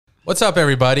What's up,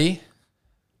 everybody?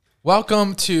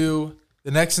 Welcome to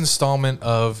the next installment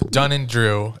of Dunn and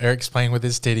Drew. Eric's playing with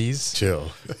his titties.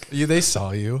 Chill. They saw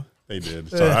you. They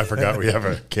did. Sorry, I forgot we have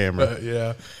a camera.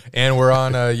 Yeah. And we're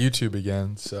on YouTube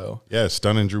again, so Yes,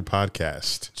 Dunn and Drew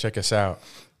podcast. check us out.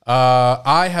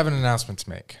 I have an announcement to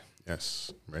make.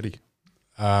 Yes, ready.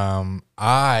 I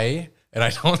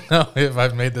don't know if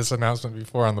I've made this announcement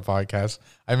before on the podcast.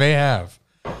 I may have.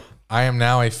 I am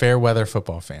now a fair weather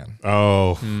football fan.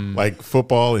 Oh, like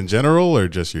football in general or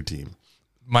just your team?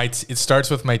 It starts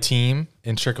with my team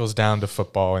and trickles down to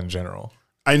football in general.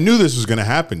 I knew this was going to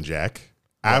happen, Jack.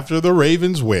 After the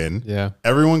Ravens win,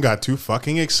 everyone got too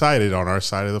fucking excited on our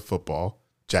side of the football,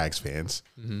 Jags fans.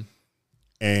 Mm-hmm.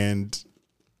 And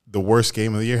the worst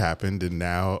game of the year happened, and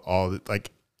now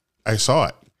I saw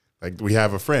it. Like, we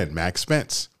have a friend, Max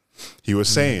Spence. He was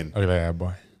saying, Oh, yeah,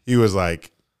 boy. he was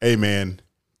like, hey, man,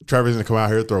 Trevor's going to come out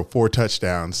here and throw 4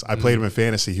 touchdowns. I played him in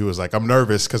fantasy. He was like, I'm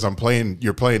nervous because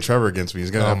you're playing Trevor against me.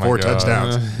 He's going to have 4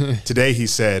 touchdowns. Today he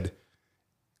said,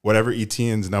 whatever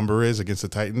Etienne's number is against the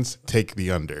Titans, take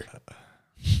the under.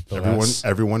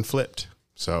 Everyone flipped.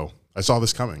 So I saw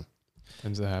this coming.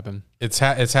 Tends to happen. It's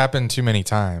happened too many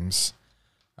times.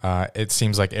 It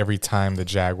seems like every time the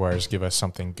Jaguars give us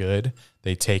something good,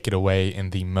 they take it away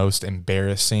in the most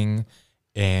embarrassing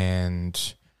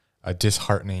and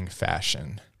disheartening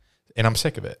fashion. And I'm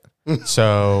sick of it.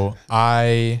 So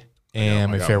I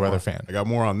am a fair weather fan. I got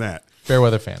more on that. Fair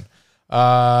weather fan.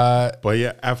 But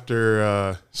yeah,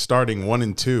 after starting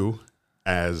 1-2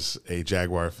 as a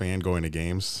Jaguar fan going to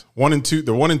games, 1-2,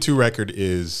 the 1-2 record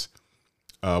is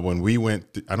when we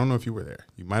went. I don't know if you were there.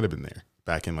 You might have been there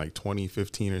back in like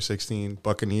 2015 or 16.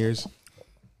 Buccaneers.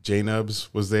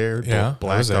 J-Nubs was there. Yeah,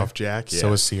 Blacked off Jack. Yeah. So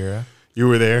was Sierra. You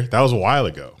were there. That was a while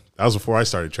ago. That was before I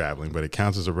started traveling, but it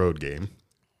counts as a road game.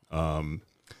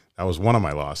 That was one of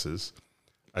my losses.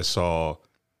 I saw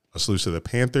us lose to the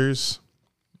Panthers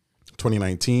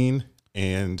 2019,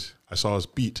 and I saw us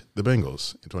beat the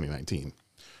Bengals in 2019.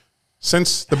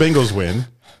 Since the Bengals win,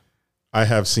 I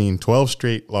have seen 12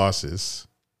 straight losses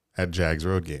at Jags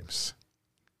road games.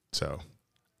 So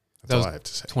that's all I have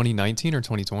to say. 2019 or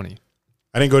 2020?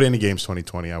 I didn't go to any games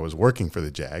 2020. I was working for the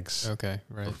Jags. Okay,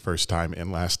 right. First time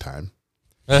and last time.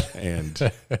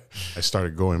 And I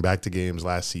started going back to games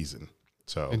last season.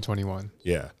 So In 21.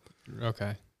 yeah.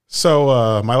 Okay.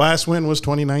 So my last win was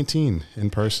 2019 in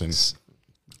person.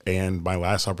 And my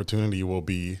last opportunity will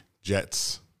be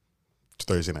Jets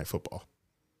Thursday Night Football.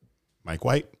 Mike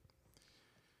White.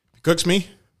 If he cooks me,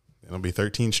 it'll be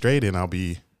 13 straight, and I'll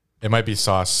be It might be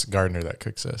Sauce Gardner that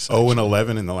cooks us.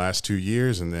 0-11 in the last 2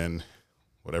 years, and then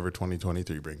whatever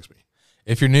 2023 brings me.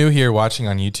 If you're new here watching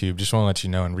on YouTube, just want to let you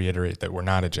know and reiterate that we're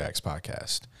not a Jags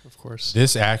podcast. Of course.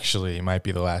 This actually might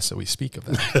be the last that we speak of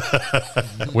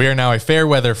that. We are now a fair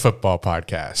weather football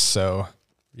podcast. So,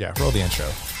 yeah, roll the intro.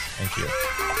 Thank you.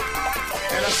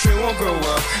 And I still won't grow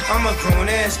up. I'm a grown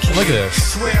ass kid. Look at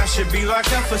this. Swear I should be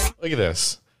locked up for. Look at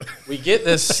this. We get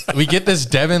this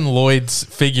Devin Lloyd's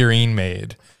figurine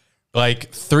made like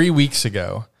 3 weeks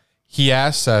ago. He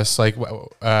asked us, like,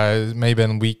 maybe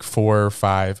in week 4 or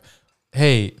 5,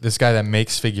 hey, this guy that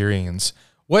makes figurines,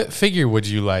 what figure would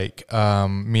you like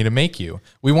me to make you?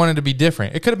 We wanted to be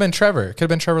different. It could have been Trevor. It could have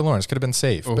been Trevor Lawrence. Could have been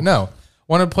safe. But no.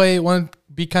 Want to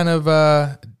be kind of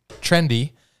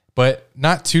trendy, but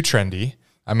not too trendy.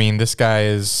 I mean, this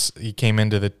guy he came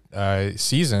into the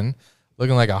season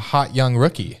looking like a hot young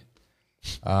rookie.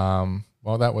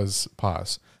 Well, that was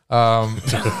pause.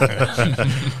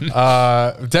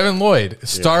 Devin Lloyd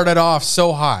started off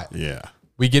so hot. Yeah.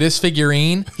 We get his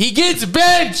figurine. He gets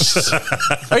benched.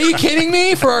 Are you kidding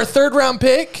me? For our 3rd round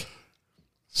pick?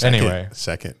 Anyway.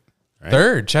 Second. Right?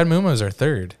 3rd. Chad Muma is our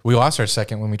 3rd. We lost our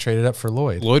 2nd when we traded up for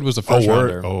Lloyd. Lloyd was the first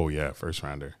rounder. Oh, yeah. First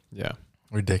rounder. Yeah.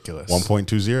 Ridiculous.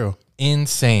 1.20.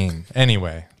 Insane.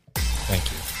 Anyway.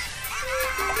 Thank you.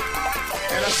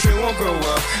 And I still won't grow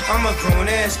up. I'm a grown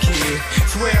ass kid.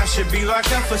 Swear I should be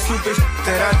locked up for stupid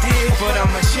that I did. But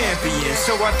I'm a champion,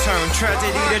 so I turn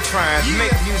tragedy to triumph.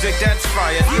 Make music that's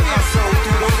fire. Get my soul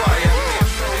through the wire.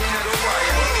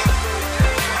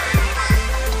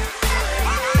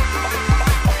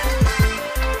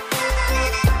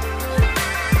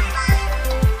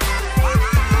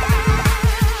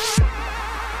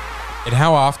 And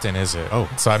how often is it? Oh.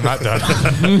 So I'm not done.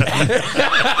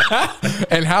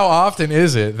 And how often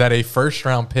is it that a 1st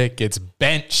round pick gets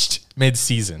benched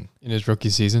mid-season? In his rookie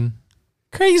season?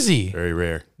 Crazy. Very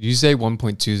rare. Did you say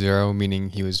 1.20, meaning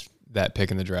he was that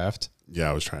pick in the draft? Yeah,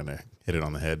 I was trying to hit it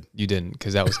on the head. You didn't,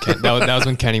 because that was that was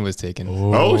when Kenny was taken.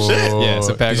 Oh, shit. Yeah,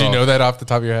 so Did you know that off the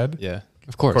top of your head? Yeah,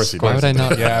 of course. he Why does. would I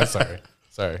not? Yeah, sorry.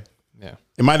 Yeah.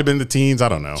 It might have been the teens. I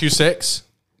don't know. 2-6?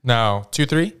 No,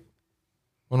 2-3.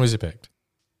 When was he picked?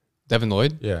 Devin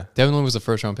Lloyd? Yeah, Devin Lloyd was the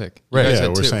first round pick. You Right. guys Yeah, had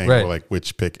we're two. saying Right. like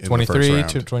which pick in the 23 first round.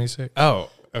 to 26. Oh,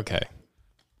 okay.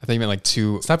 I think you meant like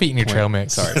 2. Stop eating your trail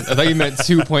mix. Sorry. I thought you meant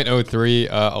 2.03.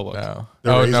 I'll look. No.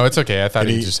 The Oh raisin- no, it's okay. I thought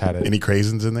Any, you just had it. Any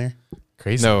craisins in there?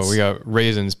 Crazy. No, we got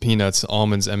raisins, peanuts,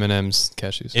 almonds, M&Ms,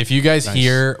 cashews. If you guys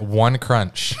hear one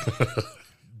crunch,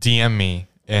 DM me,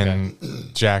 and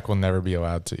Jack will never be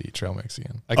allowed to eat trail mix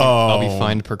again. I'll be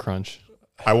fined per crunch.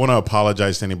 I want to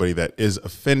apologize to anybody that is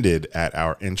offended at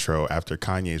our intro after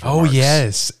Kanye's Oh remarks.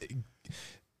 yes,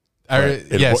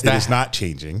 It is not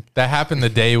changing. that happened the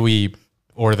day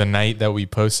or the night that we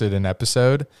posted an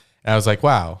episode. And I was like,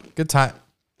 wow, good time.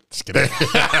 Just kidding.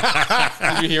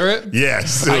 Did you hear it?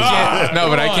 Yes. No,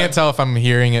 but I can't tell if I'm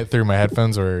hearing it through my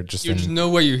headphones or just You just know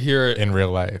where you hear it in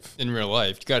real life. in real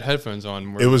life. You got headphones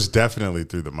on. It was definitely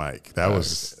through the mic. That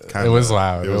was kind It of was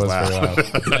loud. It was loud. very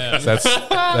loud. That's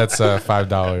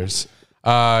 $5.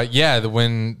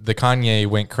 When the Kanye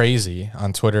went crazy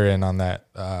on Twitter and on that,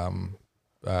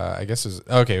 I guess it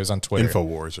was on Twitter.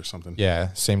 Infowars or something.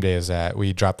 Yeah, same day as that,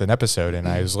 we dropped an episode, and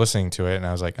I was listening to it, and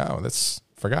I was like, oh, that's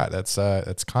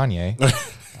Kanye.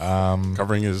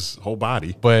 Covering his whole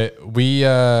body. But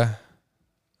it's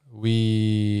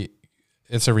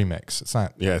a remix. It's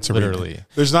not. Yeah, it's a literally. remix.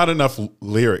 There's not enough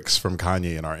lyrics from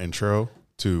Kanye in our intro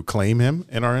to claim him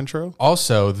in our intro.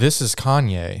 Also, this is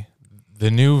Kanye.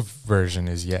 The new version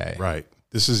is Ye. Right.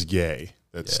 This is Ye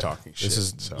that's talking shit. This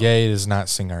is so. Ye does not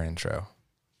sing our intro.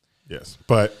 Yes.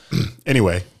 But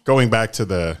anyway, going back to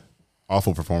the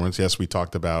awful performance, yes, we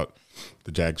talked about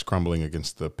the Jags crumbling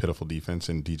against the pitiful defense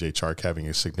and DJ Chark having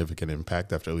a significant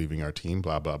impact after leaving our team,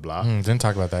 blah, blah, blah. Didn't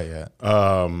talk about that yet.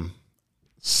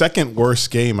 Second worst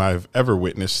game I've ever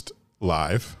witnessed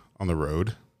live on the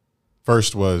road.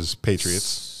 First was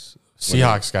Patriots.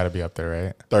 Seahawks got to be up there,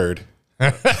 right? Third.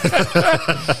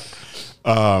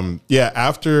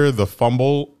 After the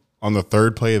fumble on the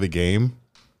third play of the game,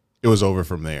 it was over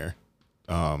from there.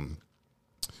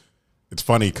 It's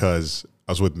funny because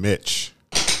I was with Mitch.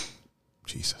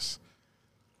 Jesus.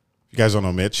 If you guys don't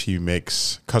know Mitch, he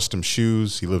makes custom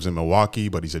shoes. He lives in Milwaukee,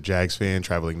 but he's a Jags fan,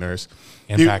 traveling nurse.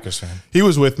 And Packers fan. He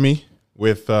was with me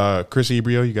with Chris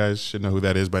Ebrio. You guys should know who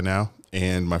that is by now.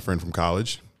 And my friend from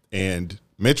college. And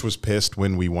Mitch was pissed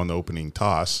when we won the opening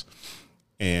toss.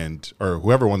 Or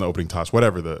whoever won the opening toss,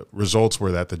 whatever, the results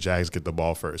were that the Jags get the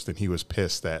ball first. And he was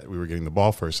pissed that we were getting the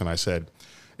ball first. And I said,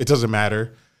 it doesn't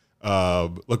matter.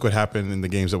 Look what happened in the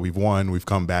games that we've won. We've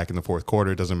come back in the fourth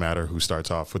quarter. It doesn't matter who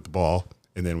starts off with the ball.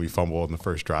 And then we fumble in the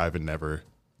first drive and never,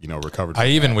 recovered. I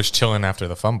even was chilling after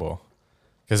the fumble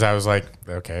because I was like,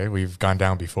 okay, we've gone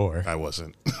down before. I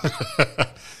wasn't.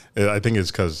 I think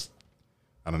it's because,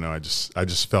 I don't know, I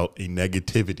just felt a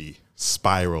negativity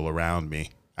spiral around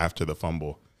me after the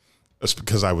fumble. That's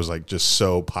because I was like just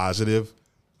so positive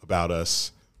about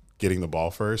us getting the ball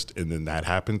first, and then that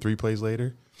happened 3 plays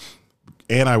later.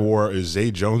 And I wore a Zay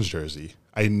Jones jersey.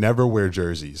 I never wear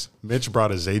jerseys. Mitch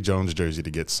brought a Zay Jones jersey to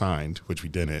get signed, which we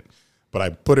didn't, but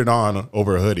I put it on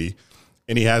over a hoodie,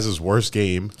 and he has his worst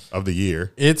game of the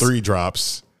year. 3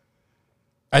 drops.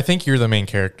 I think you're the main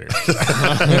character.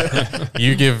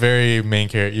 You give very main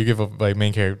character. You give like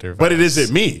main character vibes. But it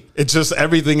isn't me. It's just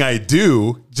everything I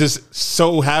do just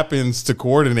so happens to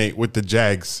coordinate with the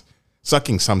Jags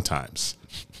sucking sometimes.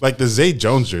 Like the Zay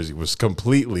Jones jersey was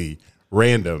completely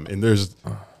random, and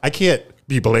I can't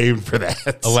be blamed for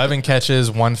that. 11 catches,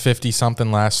 150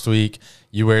 something last week.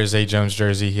 You wear Zay Jones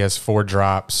jersey. He has 4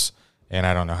 drops, and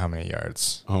I don't know how many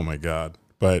yards. Oh my God!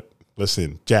 But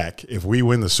listen, Jack, if we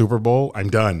win the Super Bowl, I'm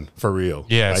done for real.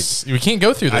 Yes, we can't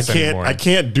go through this anymore. I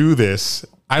can't do this.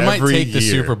 I might every take the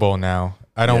year. Super Bowl now.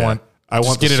 I don't want. I want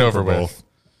just the get it Super over Bowl. with.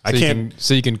 I can't.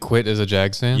 So you can quit as a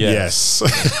Jags fan? Yeah. Yes.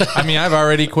 I mean, I've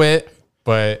already quit,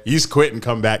 but He's quit and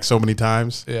come back so many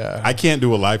times. Yeah. I can't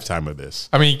do a lifetime of this.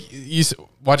 I mean,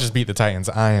 watch us beat the Titans.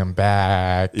 I am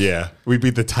back, Yeah. We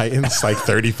beat the Titans like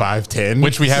 35-10.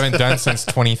 which we haven't done since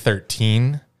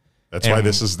 2013. That's why and-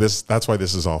 this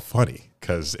is all funny.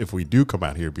 Because if we do come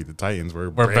out here and beat the Titans, we're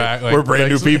back, like, we're brand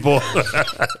new next- people.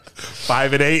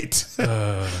 5-8.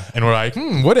 And we're like,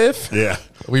 what if Yeah.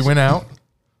 we went out?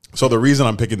 So the reason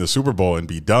I'm picking the Super Bowl and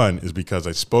be done is because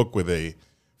I spoke with a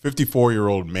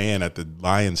 54-year-old man at the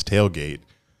Lions tailgate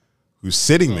who's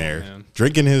sitting there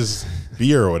drinking his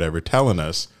beer or whatever, telling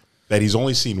us that he's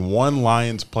only seen one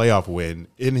Lions playoff win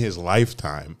in his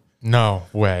lifetime. No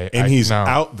way. And he's no.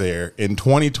 out there in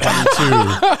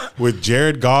 2022 with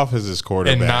Jared Goff as his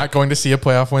quarterback. and not going to see a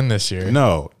playoff win this year.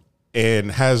 No.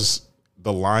 And has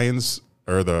the Lions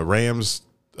or the Rams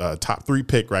top 3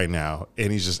 pick right now,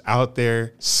 and he's just out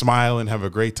there smiling, have a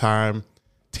great time,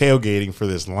 tailgating for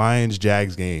this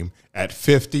Lions-Jags game at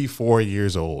 54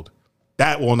 years old.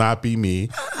 That will not be me.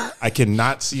 I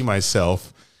cannot see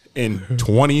myself in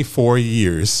 24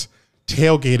 years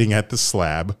tailgating at the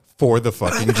Slab for the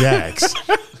fucking Jags.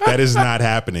 That is not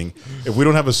happening. If we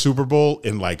don't have a Super Bowl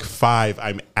in like 5,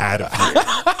 I'm out of here.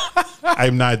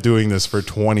 I'm not doing this for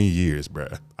 20 years, bro.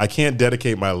 I can't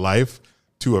dedicate my life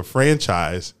to a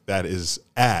franchise that is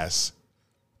ass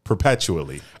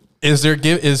perpetually.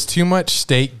 Is too much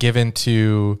stake given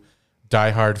to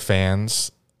diehard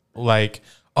fans? Like,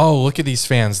 oh, look at these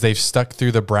fans. They've stuck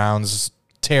through the Browns'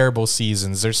 terrible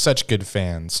seasons. They're such good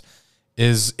fans.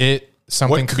 Is it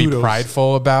something to be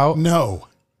prideful about? No.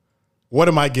 What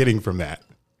am I getting from that?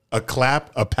 A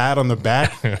clap, a pat on the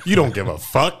back? You don't give a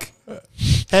fuck.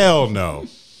 Hell no.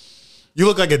 You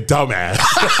look like a dumbass.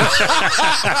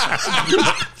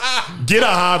 Get a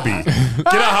hobby.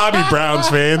 Get a hobby, Browns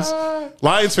fans.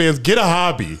 Lions fans, get a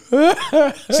hobby.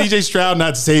 CJ Stroud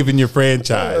not saving your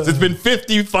franchise. It's been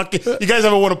 50 fucking... You guys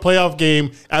haven't won a playoff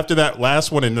game after that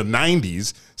last one in the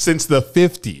 90s since the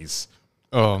 50s.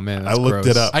 Oh, man, I looked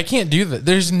it up. I can't do that.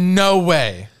 There's no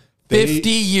way. 50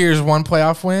 years, one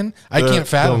playoff win? I can't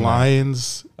fathom the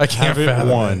Lions I can't haven't fathom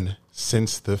won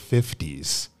since the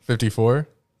 50s. 54?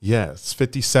 Yes,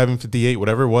 57, 58,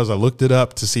 whatever it was. I looked it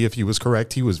up to see if he was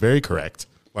correct. He was very correct.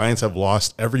 Lions have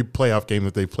lost every playoff game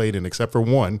that they've played in except for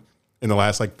one in the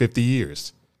last like 50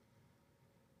 years.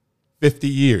 50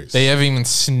 years. They haven't even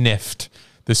sniffed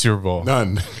the Super Bowl.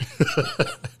 None.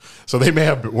 So they may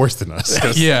have been worse than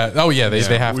us. Yeah. Oh, yeah.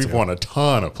 They have We've to. won a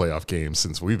ton of playoff games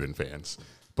since we've been fans.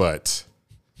 But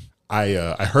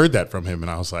I heard that from him,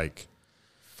 and I was like,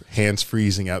 hands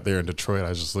freezing out there in Detroit. I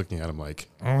was just looking at him like,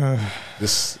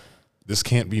 this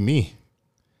can't be me.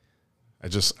 I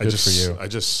just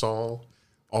saw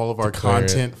all of our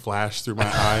content flash through my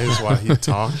eyes while he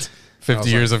talked. 50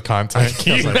 years of content.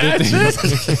 Can you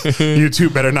imagine? You two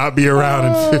better not be around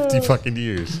in 50 fucking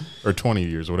years or 20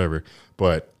 years, whatever.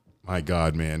 But my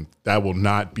God, man, that will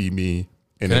not be me.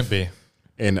 And Can't be.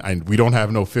 And we don't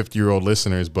have no 50-year-old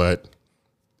listeners, but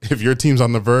if your team's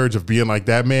on the verge of being like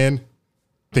that, man,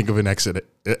 think of an exit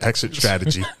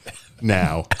strategy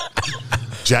now.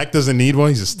 Jack doesn't need one.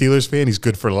 He's a Steelers fan. He's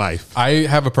good for life. I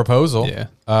have a proposal. Yeah.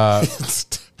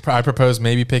 I propose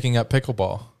maybe picking up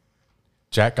pickleball.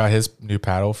 Jack got his new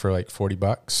paddle for like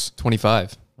 $40.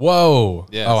 25. Whoa.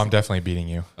 Yeah. Oh, I'm definitely beating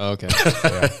you. Oh, okay.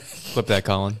 Flip that,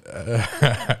 Colin.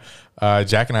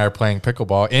 Jack and I are playing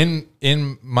pickleball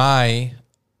in my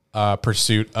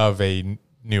pursuit of a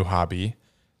new hobby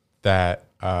that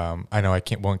I know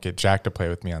won't get Jack to play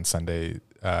with me on Sunday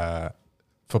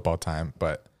football time,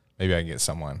 but maybe I can get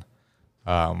someone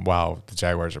while the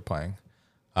Jaguars are playing.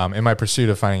 In my pursuit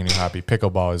of finding a new hobby,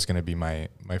 pickleball is going to be my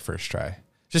first try.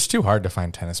 Just too hard to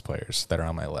find tennis players that are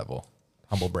on my level.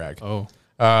 Humble brag. Oh.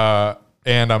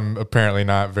 And I'm apparently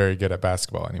not very good at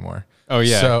basketball anymore. Oh,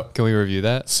 yeah. So, Can we review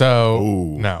that?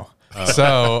 no.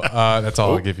 So that's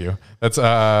all I'll give you. That's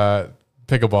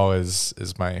pickleball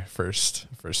is my first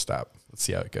stop. Let's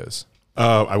see how it goes.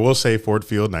 I will say Ford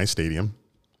Field, nice stadium.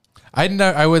 I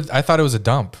thought it was a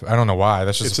dump. I don't know why.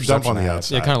 That's just It's a dump on the perception I have.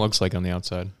 outside. Yeah, it kind of looks like on the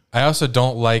outside. I also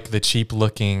don't like the cheap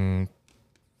looking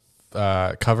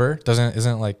cover.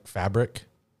 Isn't it like fabric?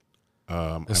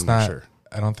 It's I'm not. sure.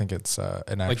 I don't think it's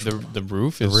an Like actual the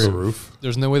roof is The roof.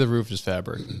 There's no way the roof is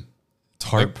fabric.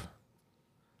 tarp.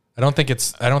 I don't think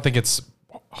it's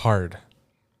hard.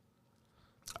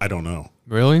 I don't know.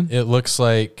 Really? It looks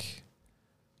like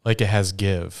it has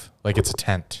give. Like it's a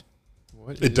tent.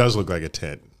 It does look like a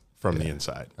tent from the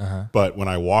inside. But when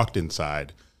I walked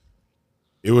inside,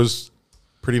 it was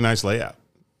pretty nice layout.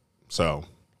 So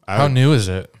How new is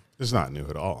it? It's not new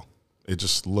at all. It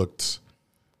just looked...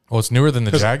 Well, it's newer than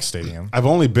the Jag Stadium. I've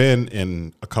only been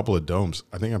in a couple of domes.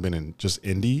 I think I've been in just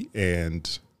Indy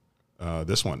and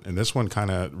this one. And this one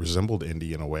kind of resembled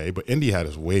Indy in a way, but Indy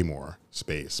had way more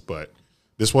space. But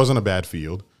this wasn't a bad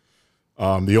field.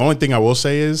 The only thing I will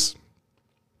say is,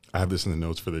 I have this in the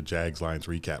notes for the Jags Lions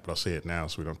recap, but I'll say it now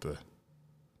so we don't have to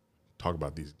talk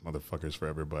about these motherfuckers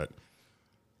forever. But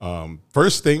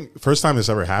first time this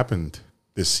ever happened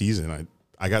this season,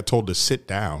 I got told to sit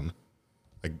down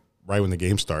like right when the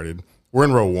game started. We're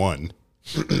in row 1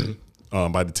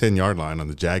 by the 10-yard line on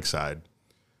the Jag side,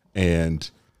 and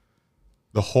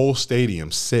the whole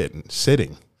stadium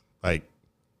sitting. Like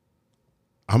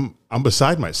I'm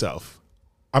beside myself.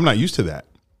 I'm not used to that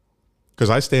because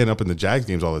I stand up in the Jags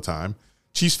games all the time.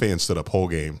 Chiefs fans stood up whole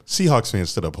game. Seahawks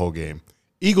fans stood up whole game.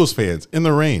 Eagles fans in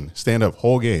the rain stand up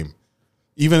whole game,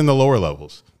 even in the lower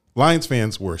levels. Lions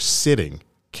fans were sitting,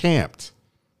 camped.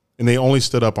 and they only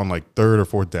stood up on like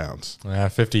 3rd or 4th downs.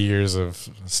 50 years of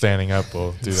standing up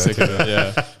will do that. Sick of it.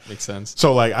 Yeah, makes sense.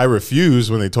 So like I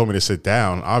refused when they told me to sit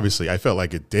down. Obviously, I felt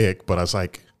like a dick, but I was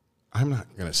like, I'm not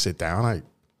gonna sit down.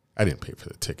 I didn't pay for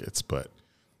the tickets, but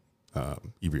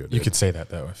Ebrio did. You could say that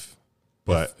though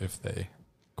But if they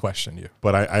questioned you.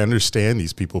 But I understand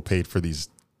these people paid for these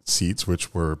seats,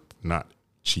 which were not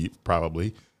cheap,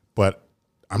 probably. But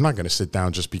I'm not going to sit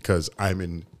down just because I'm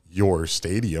in your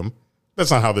stadium.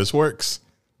 That's not how this works.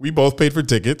 We both paid for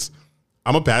tickets.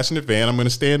 I'm a passionate fan. I'm going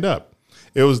to stand up.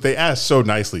 They asked so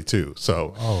nicely too.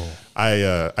 So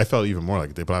I felt even more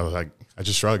like it. But I was like, I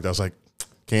just shrugged. I was like,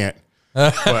 can't.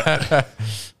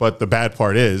 But the bad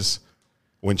part is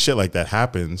when shit like that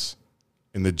happens,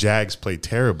 and the Jags play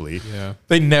terribly,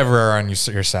 They never are on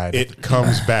your side. it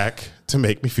comes back to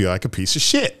make me feel like a piece of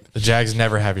shit. The Jags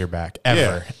never have your back.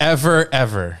 Ever.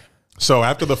 Ever. So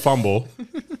after the fumble,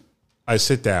 I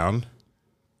sit down.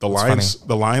 The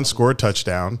Lions score a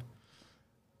touchdown.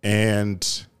 And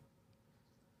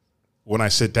when I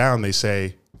sit down, they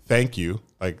say, thank you.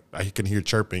 Like I can hear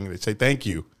chirping. They say, thank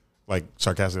you. Like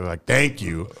sarcastically, like, thank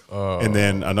you. And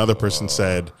then another person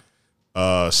said,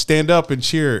 stand up and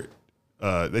cheer.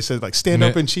 They said, like, stand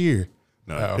up and cheer.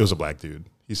 No, it was a black dude.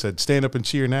 He said, stand up and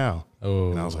cheer now.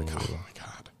 And I was like, oh, my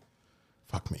God.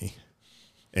 Fuck me.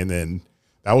 And then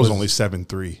that was only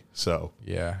 7-3. So,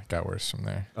 Yeah, it got worse from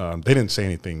there. they didn't say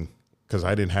anything because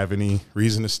I didn't have any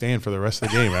reason to stand for the rest of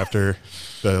the game after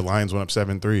the Lions went up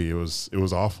 7-3. It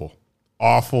was awful.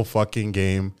 Awful fucking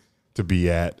game to be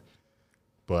at.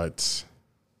 But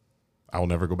I'll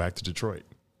never go back to Detroit.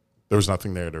 There was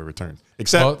nothing there to return.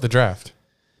 Except the draft.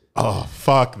 Oh,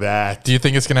 fuck that. Do you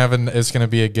think it's gonna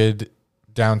be a good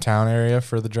downtown area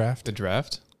for the draft? The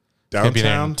draft? Could be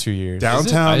there in Downtown? 2 years.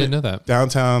 Downtown? I didn't know that.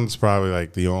 Downtown's probably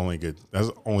like the only good. That's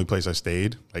the only place I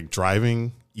stayed. Like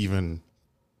driving even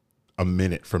a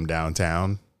minute from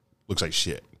downtown looks like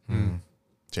shit.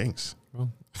 Jinx.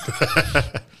 Well.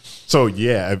 So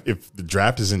yeah, if the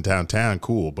draft is in downtown,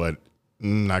 cool. But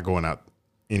not going out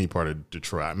any part of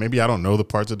Detroit. Maybe I don't know the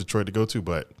parts of Detroit to go to,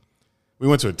 but we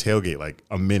went to a tailgate like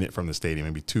a minute from the stadium,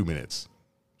 maybe 2 minutes.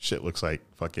 Shit looks like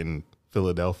fucking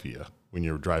Philadelphia when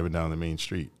you're driving down the main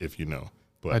street, if you know.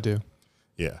 But I do.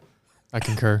 Yeah. I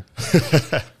concur.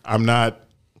 I'm not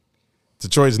 –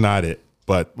 Detroit's not it,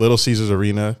 but Little Caesars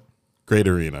Arena, great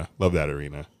arena. Love that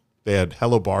arena. They had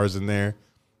hella bars in there.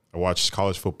 I watched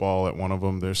college football at one of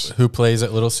them. There's Who plays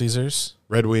at Little Caesars?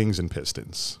 Red Wings and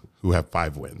Pistons, who have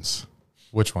 5 wins.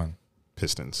 Which one?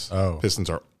 Pistons. Oh. Pistons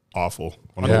are awful.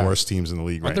 One of Yeah. the worst teams in the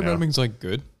league Aren't right the now. Red Wings like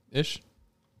good-ish?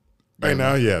 Right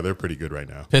now, yeah, they're pretty good right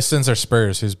now. Pistons or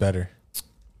Spurs? Who's better?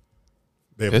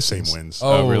 They have Pistons. the same wins.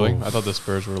 Oh, really? I thought the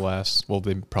Spurs were last. Well,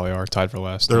 they probably are tied for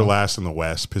last. They're now. last in the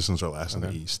West. Pistons are last in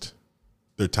the East.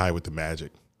 They're tied with the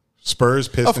Magic. Spurs,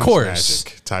 Pistons, Of course.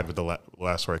 Magic, tied with the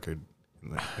last record.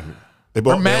 They Are both,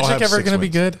 they all Magic have ever 6 going to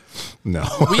be wins. good? No.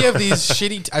 We have these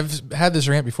shitty. I've had this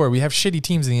rant before. We have shitty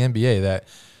teams in the NBA that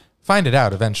find it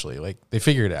out eventually. Like they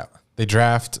figure it out. They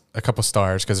draft a couple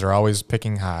stars because they're always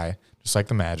picking high, just like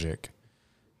the Magic.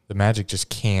 The Magic just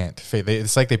can't.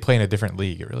 It's like they play in a different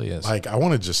league. It really is. Like, I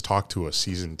want to just talk to a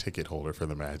season ticket holder for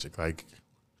the Magic. Like,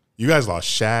 you guys lost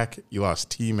Shaq. You lost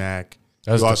T-Mac.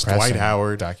 That You was lost Dwight depressing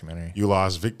Howard. documentary. You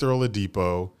lost Victor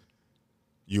Oladipo.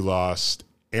 You lost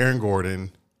Aaron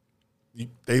Gordon.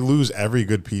 They lose every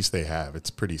good piece they have. It's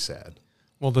pretty sad.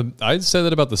 Well, I'd say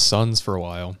that about the Suns for a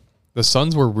while. The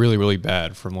Suns were really, really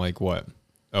bad from like what,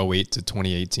 08 to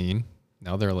 2018.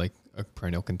 Now they're like a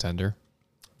perennial contender.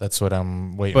 That's what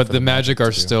I'm waiting But for. the Magic are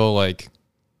to do. still like,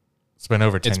 It's been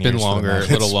over 10 it's years. been for the longer, a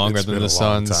Magic. little longer it's than been the a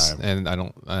long Suns. time. And I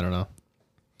don't know.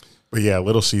 But yeah,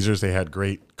 Little Caesars, they had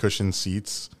great cushioned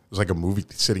seats. It was like a movie,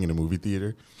 sitting in a movie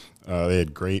theater. They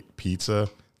had great pizza.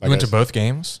 You went to both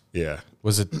games? Yeah.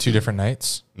 Was it 2 different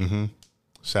nights? Mm-hmm.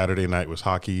 Saturday night was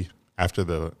hockey. After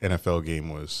the NFL game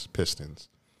was Pistons.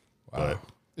 Wow. But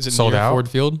Is it Sold near out? Ford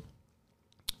Field?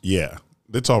 yeah,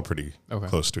 it's all pretty Okay.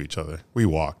 close to each other. We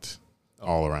walked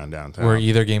all around downtown. Were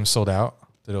either game sold out?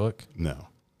 Did it look? No.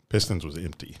 Pistons was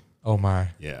empty. Oh, my.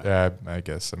 Yeah. I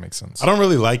guess that makes sense. I don't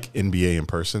really like NBA in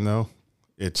person, though.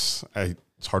 It's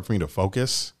hard for me to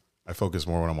focus. I focus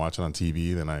more when I'm watching on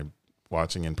TV than I'm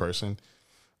watching in person.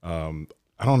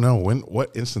 I don't know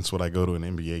what instance would I go to an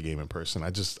NBA game in person. I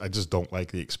just don't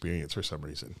like the experience for some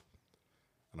reason.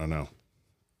 I don't know,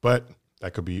 but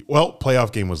that could be. Well,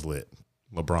 playoff game was lit.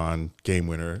 LeBron game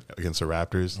winner against the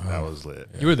Raptors. That was lit.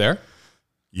 You were there?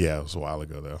 Yeah, it was a while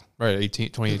ago though. Right,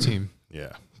 2018.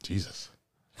 Yeah, Jesus,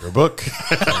 your book.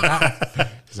 I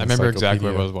remember exactly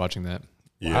where I encyclopedia. was watching that.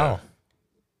 Yeah. Wow.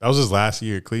 That was his last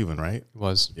year at Cleveland, right? It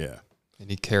was. Yeah. And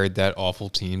he carried that awful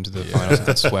team to the finals and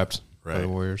got swept by Right. the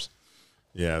Warriors.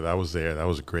 Yeah, that was there. That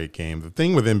was a great game. The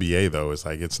thing with NBA though is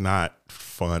like it's not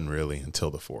fun really until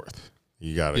the fourth.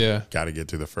 You gotta get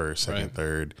to the first, second, Right.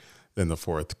 third, then the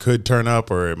fourth could turn up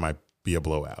or it might be a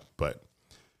blowout. But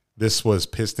this was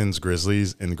Pistons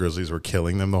Grizzlies, and the Grizzlies were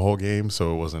killing them the whole game,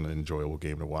 so it wasn't an enjoyable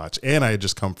game to watch. And I had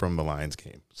just come from the Lions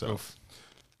game, so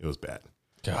it was bad.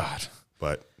 God.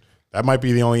 But that might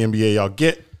be the only NBA y'all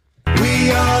get.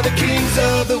 We are the kings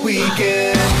of the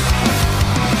weekend.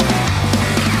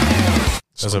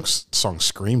 Song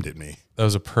screamed at me. That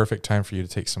was a perfect time for you to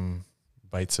take some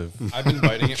bites of. I've been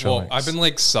biting it. Well, Chunks. I've been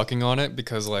like sucking on it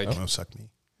because Don't suck me.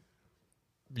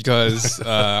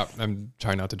 I'm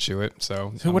trying not to chew it.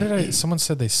 So So what did I? Someone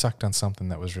said they sucked on something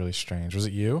that was really strange. Was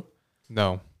it you?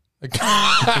 no. You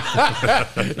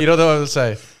don't know what to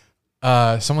say.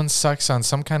 Someone sucks on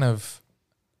some kind of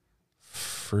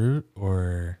fruit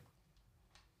or.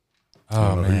 I don't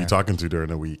Oh know who you man. talking to during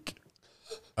the week.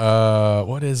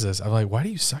 What is this? I'm like, why do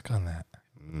you suck on that?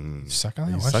 You suck on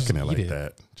that? You Why don't you sucking it just like eat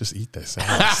that. Just eat that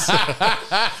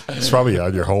salad. It's probably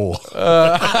on your hole.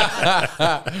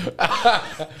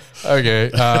 Okay.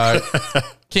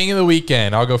 King of the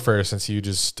weekend. I'll go first since you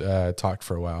just talked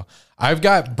for a while. I've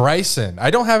got Bryson. I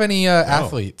don't have any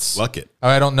athletes. Luck it.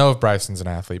 I don't know if Bryson's an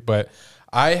athlete, but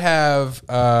I have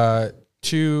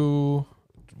two.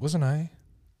 Wasn't I?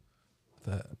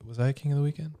 Was I a king of the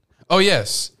weekend? Oh,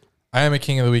 yes. I am a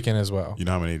king of the weekend as well. You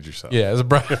nominated yourself. Yeah, it's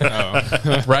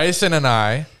Bryson and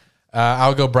I.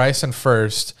 I'll go Bryson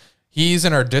first. He's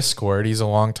in our Discord. He's a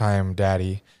longtime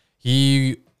daddy.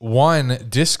 He won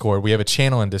Discord. We have a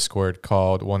channel in Discord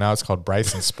called, well, now it's called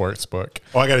Bryson Sportsbook.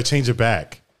 Oh, I got to change it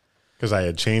back because I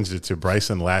had changed it to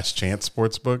Bryson Last Chance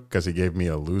Sportsbook because he gave me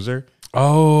a loser.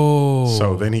 Oh.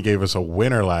 So then he gave us a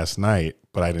winner last night,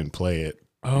 but I didn't play it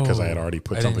because I had already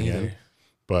put I didn't something in. either.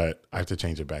 But I have to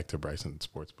change it back to Bryson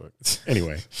Sportsbook.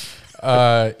 Anyway,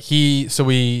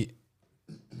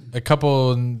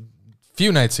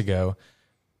 few nights ago,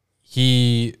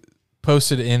 he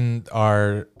posted in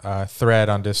our thread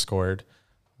on Discord,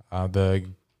 the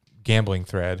gambling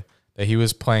thread, that he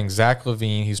was playing Zach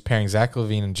LaVine. He's pairing Zach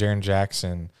LaVine and Jaren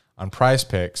Jackson on Prize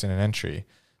Picks in an entry.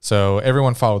 So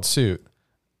everyone followed suit.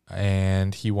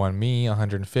 And he won me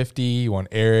 150. He won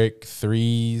Eric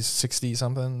 360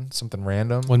 something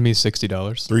random. Won me $60.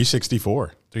 364.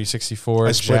 364.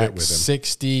 I split Jack it with him.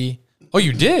 60. Oh,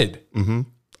 you did?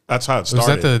 That's how it Was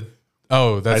started. that the?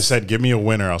 Oh, I that's. said, give me a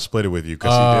winner. I'll split it with you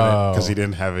because he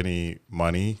didn't have any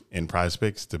money in Prize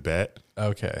Picks to bet.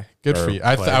 Okay, good Or for you.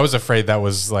 play. I was afraid that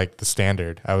was like the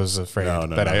standard. I was afraid No,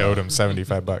 I owed him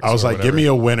 $75. I was or like, give whatever. me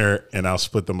a winner and I'll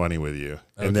split the money with you.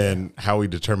 And then how we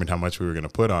determined how much we were going to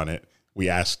put on it, we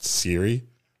asked Siri.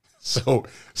 So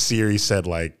Siri said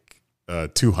like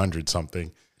 200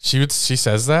 something. She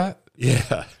says that.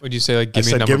 Yeah. Would you say like I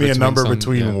said, give me a number some-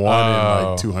 between yeah. 1 and Oh.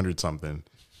 like 200 something.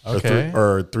 Okay.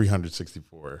 Or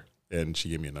 364. And she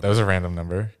gave me a number. That was a random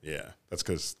number. Yeah. That's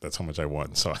because that's how much I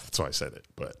won. So that's why I said it.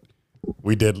 But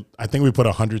we did, I think we put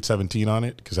 117 on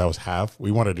it because that was half.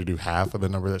 We wanted to do half of the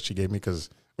number that she gave me because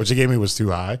what she gave me was too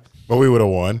high, but we would have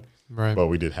won. Right. But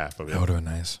we did half of it. That would have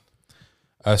been nice.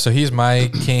 So he's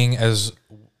my king as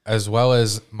well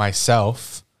as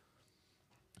myself.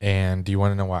 And do you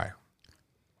want to know why?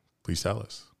 Please tell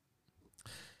us.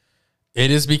 It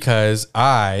is because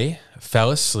I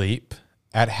fell asleep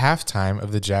at halftime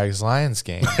of the Jags-Lions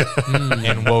game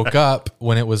and woke up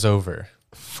when it was over.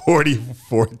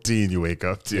 40-14 you wake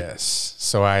up to. Yes.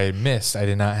 So I missed. I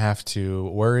did not have to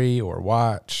worry or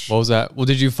watch. What was that? Well,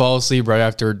 did you fall asleep right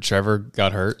after Trevor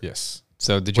got hurt? Yes.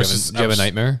 So did you, Which have, is- did you have a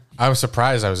nightmare? I was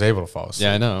surprised I was able to fall asleep.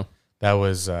 Yeah, I know. That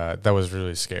was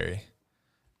really scary.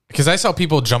 Because I saw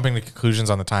people jumping to conclusions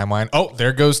on the timeline. Oh,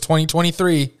 there goes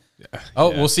 2023. Oh,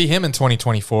 we'll see him in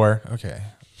 2024. Okay.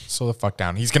 Slow the fuck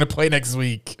down. He's going to play next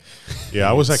week. Yeah,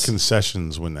 I was at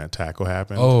concessions when that tackle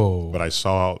happened. Oh. But I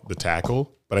saw the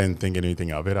tackle, but I didn't think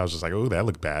anything of it. I was just like, oh, that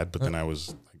looked bad. But then I was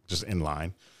like, just in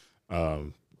line.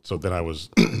 So then I was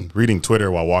reading Twitter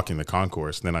while walking the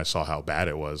concourse. And then I saw how bad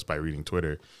it was by reading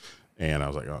Twitter. And I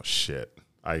was like, oh, shit.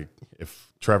 If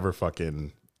Trevor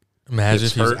fucking, Imagine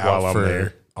Gets if he's hurt out while I'm for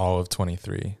there. all of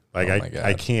 23. like, Oh my God.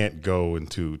 I can't go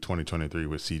into 2023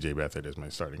 with CJ Beathard as my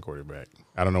starting quarterback.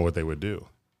 I don't know what they would do.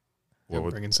 What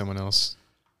would, Bringing someone else.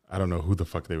 I don't know who the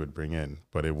fuck they would bring in,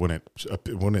 but it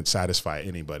wouldn't satisfy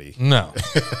anybody. No.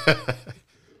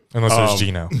 Unless there's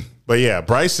Gino. But yeah,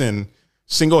 Bryson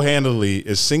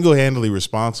is single-handedly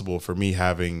responsible for me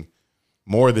having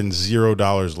more than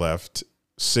 $0 left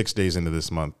 6 days into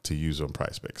this month to use on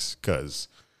Prize Picks because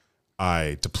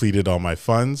I depleted all my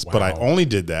funds. But I only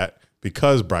did that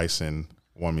because Bryson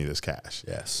won me this cash.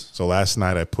 Yes. So last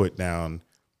night I put down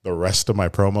the rest of my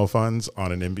promo funds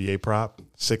on an NBA prop,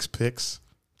 6 picks.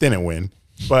 Didn't win,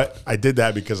 but I did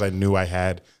that because I knew I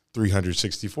had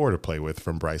 364 to play with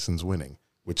from Bryson's winning,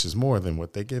 which is more than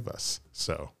what they give us.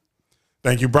 So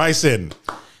thank you, Bryson.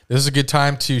 This is a good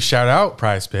time to shout out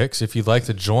Prize Picks. If you'd like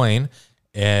to join,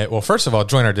 well, first of all,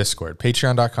 join our Discord,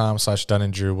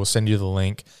 patreon.com/DunandDrew. We'll send you the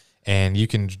link, and you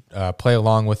can play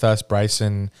along with us.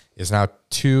 Bryson is now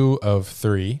 2 of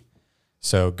 3,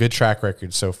 so good track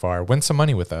record so far. Win some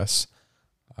money with us.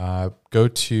 Go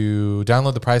to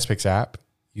download the Prize Picks app.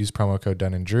 Use promo code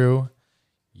DunandDrew.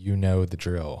 You know the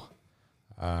drill.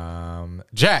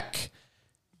 Jack,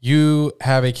 you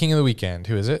have a King of the Weekend.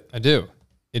 Who is it? I do.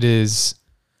 It is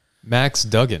Max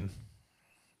Duggan.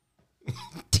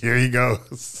 Here he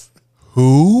goes.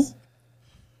 Who?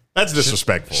 That's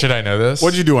disrespectful. Should I know this?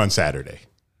 What'd you do on Saturday?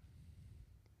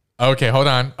 Okay, hold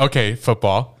on. Okay,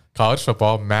 football, college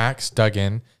football. Max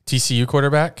Duggan, TCU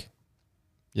quarterback.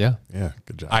 Yeah. Yeah,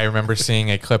 good job. I remember seeing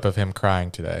a clip of him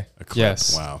crying today. A clip.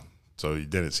 Yes. Wow. So you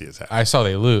didn't see his hat. I saw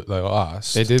they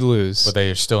lost. They did lose. but they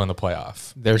are still in the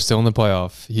playoff. They're still in the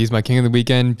playoff. He's my King of the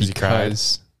Weekend Has he cried?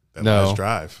 because That no, last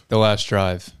drive. the last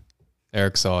drive.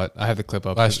 Eric saw it. I have the clip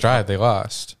up. Last drive they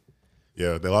lost.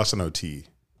 Yeah, they lost an OT.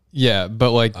 Yeah,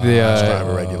 but like Last drive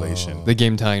the of regulation. the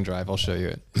game tying drive. I'll show you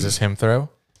it. Is this him throw?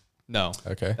 No.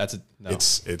 Okay. That's a no.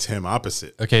 It's him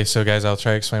opposite. Okay, so guys, I'll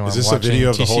try to explain what Is I'm this a watching. video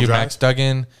of the whole TCU drive? Max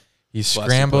Duggan. He's Last two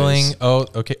scrambling. plays. Oh,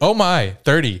 okay. Oh my.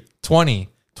 30, 20,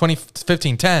 20,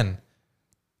 15, 10.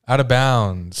 Out of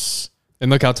bounds. And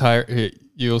look how tired.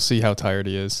 You'll see how tired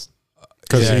he is.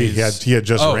 Because Yeah, he had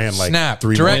just Oh, ran like snap.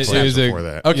 3 Direct- more plays it was a- before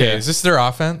that. Okay, Yeah. is this their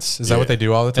offense? Is that what Yeah. they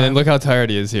do all the And time? then look how tired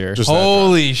he is here. Just that drive.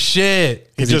 Holy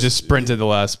shit. Because he just sprinted the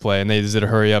last play, and they just did a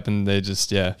hurry up, and they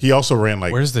just He also ran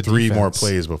like Where's the 3 more defense?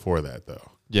 plays before that, though.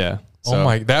 yeah. Oh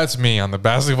my, that's me on the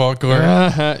basketball court.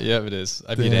 Yeah, it is.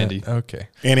 I beat Yeah, Andy. Okay.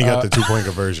 And he got the 2-point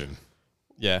conversion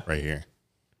Yeah. right here.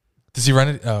 Does he run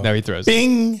it? Oh, Now he throws.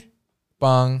 Bing.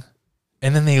 bong.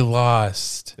 And then they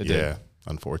lost. It Yeah, did.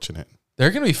 unfortunate. They're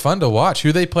going to be fun to watch.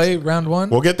 Who they play round 1?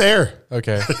 We'll get there.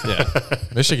 Okay. Yeah.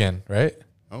 Michigan, right?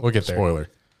 Oh, We'll get there. Spoiler.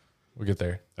 We'll get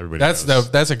there. Everybody That's knows.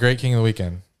 that's a great King of the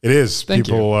Weekend. It is. Thank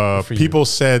you. People for you. people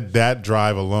said that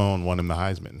drive alone won him the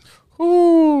Heisman,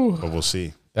 Ooh. but we'll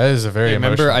see. That is a very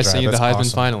Remember, emotional I drive. sent you the That's Heisman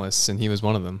awesome. finalists, and he was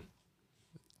one of them.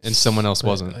 And someone else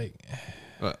wasn't. Like,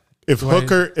 If Do I-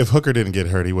 Hooker didn't get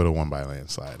hurt, he would have won by a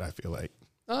landslide. I feel like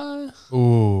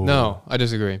ooh. No, I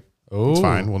disagree. Ooh. it's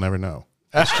fine. We'll never know.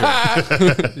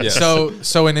 Yeah.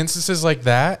 So in instances like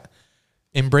that,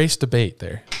 embrace debate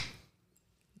there.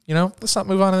 You know, let's not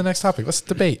move on to the next topic. Let's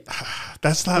debate.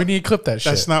 That's not. We need to clip that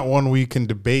shit. That's not one we can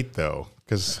debate though,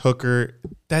 because Hooker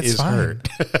That's is fine. hurt.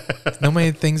 No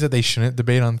many things that they shouldn't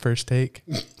debate on first take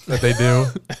that they do.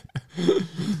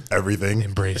 Everything.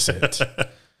 Embrace it.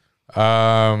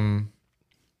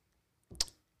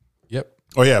 Yep.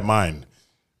 Oh yeah, mine.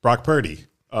 Brock Purdy.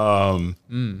 Here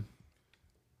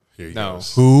he No.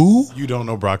 goes. Who? You don't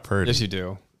know Brock Purdy? Yes, you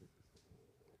do.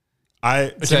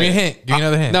 I Give me a hint. Give me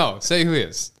another hint. No, say who he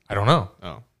is. I don't know.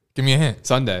 Oh, Give me a hint.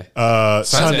 Sunday.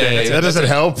 Sunday. it. That doesn't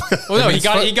help. Well, no, It's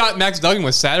he got Max Duggan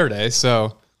with Saturday,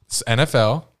 so It's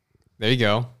NFL. there you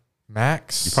go.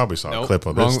 Max. You probably saw a Nope, clip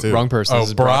of wrong, this too. wrong person. This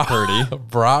is Brock Purdy.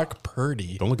 Brock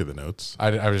Purdy. Don't look at the notes.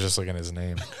 I was just looking at his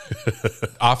name.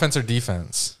 Offense or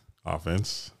defense?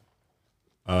 Offense.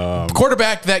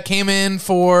 Quarterback that came in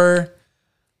for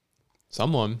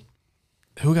Someone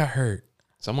who got hurt?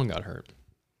 got hurt.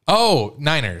 Oh,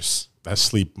 Niners. That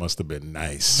sleep must have been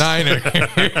nice. Niners.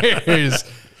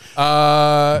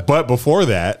 But before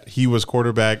that, he was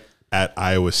quarterback at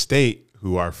Iowa State,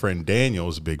 who our friend Daniel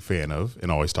is a big fan of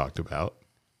and always talked about.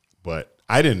 But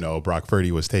I didn't know Brock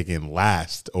Purdy was taken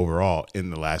last overall in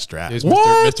the last draft. He's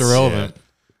What? Mr. Relevant.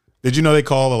 Did you know they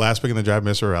call the last pick in the draft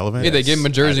Mr. Irrelevant? Yeah, they gave him a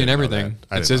I jersey and didn't know everything.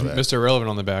 that. I It says didn't know that. Mr. Irrelevant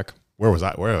on the back. Where was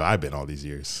I? Where have I been all these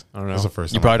years? I don't know. That's the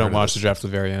first You time probably I've don't heard of watch the this. draft to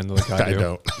the very end like I I do.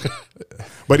 don't.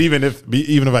 But even if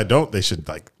I don't, they should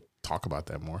like talk about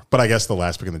that more. But I guess the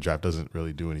last pick in the draft doesn't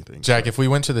really do anything. Jack, if you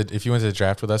went to the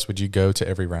draft with us, would you go to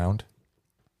every round?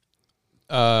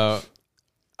 I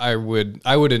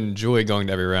would enjoy going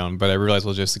to every round, but I realize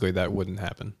logistically that wouldn't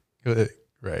happen.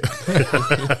 Right.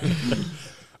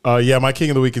 Yeah, my king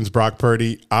of the weekend's Brock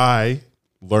Purdy. I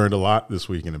learned a lot this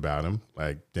weekend about him.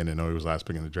 Like, didn't know he was last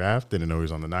pick in the draft. Didn't know he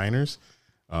was on the Niners.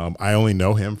 I only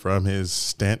know him from his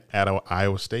stint at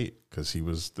Iowa State because he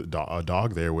was a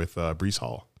dog there with Breece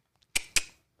Hall.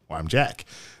 Well, I'm Jack.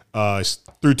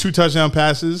 Threw 2 touchdown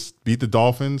passes, beat the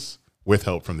Dolphins with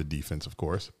help from the defense, of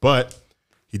course. But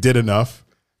he did enough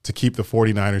to keep the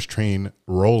 49ers train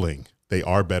rolling they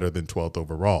are better than 12th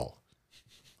overall.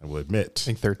 I will I admit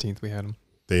think 13th we had them.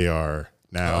 they are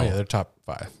now. Oh yeah, they're top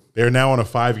 5. They're now on a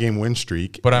 5-game win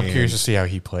streak. But I'm and curious to see how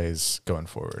he plays going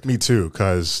forward. Me too,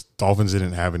 because Dolphins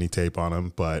didn't have any tape on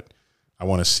him, but I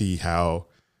want to see how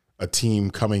a team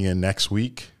coming in next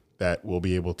week that will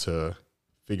be able to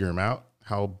figure him out,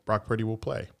 how Brock Purdy will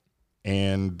play.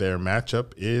 And their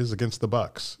matchup is against the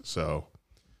Bucs. So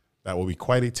that will be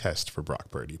quite a test for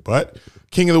Brock Purdy. But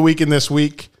King of the Weekend this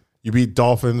week, you beat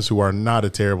Dolphins, who are not a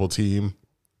terrible team.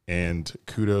 And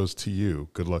kudos to you.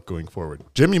 Good luck going forward.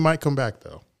 Jimmy might come back,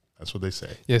 though. That's what they say.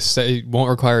 Yes, it won't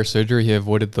require surgery. He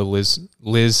avoided the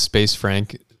Liz Space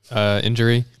Frank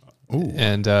injury. Ooh.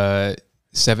 And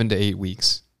 7 to 8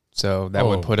 weeks. So that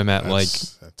would put him at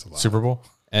That's a lot. Super Bowl?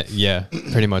 yeah,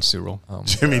 pretty much Super Bowl. Oh my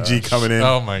Jimmy gosh. G coming in.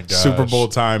 Oh my gosh. Super Bowl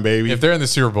time, baby. If they're in the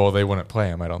Super Bowl, they wouldn't play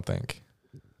him, I don't think.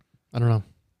 I don't know.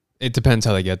 It depends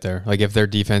how they get there. Like if their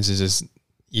defense is just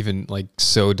even like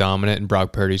so dominant and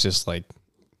Brock Purdy's just like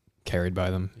carried by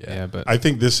them. Yeah, but I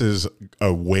think this is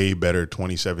a way better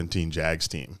 2017 Jags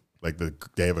team. Like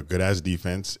they have a good ass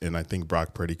defense, and I think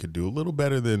Brock Purdy could do a little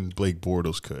better than Blake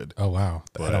Bortles could. Oh wow.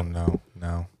 I But- don't know.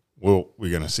 No. Well,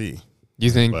 we're gonna see.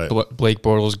 you think but- Blake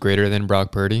Bortles greater than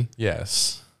Brock Purdy?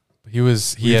 Yes. He We've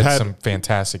had had- some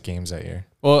fantastic games that year,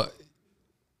 Well,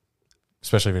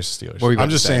 especially versus Steelers. what were you about I'm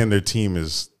to just say? saying their team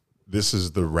is. This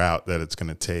is the route that it's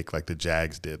gonna take, like the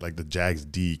Jags did. Like the Jags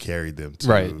D carried them, to,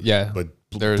 Right, yeah. But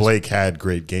There's- Blake had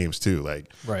great games too. Like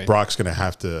Right. Brock's gonna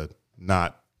have to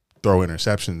not throw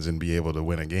interceptions and be able to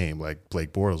win a game like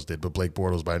Blake Bortles did. But Blake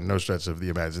Bortles, by no stretch of the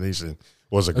imagination,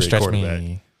 was a great Stretch quarterback.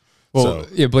 me. Well, So-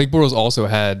 yeah, Blake Bortles also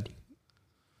had.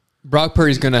 Brock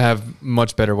Purdy's going to have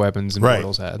much better weapons than Right.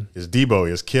 Bortles had. He has Debo,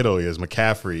 he has Kittle, he has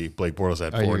McCaffrey. Blake Bortles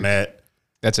had you- Fournette.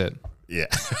 That's it. Yeah,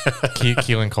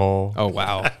 Keelan Cole. Oh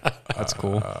wow, that's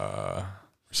cool.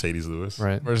 Mercedes Lewis.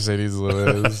 Right. Mercedes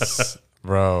Lewis.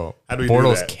 Bro. How'd we do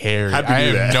Bortles that? carried. How'd we I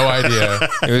do have that? no idea.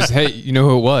 It was. Hey, you know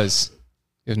who it was?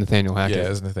 It was Nathaniel Hackett. Yeah, it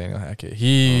was Nathaniel Hackett.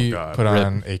 He Oh, God. put Rip.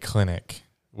 on a clinic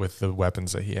with the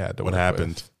weapons that he had to What work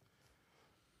happened?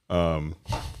 with.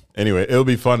 Anyway, it'll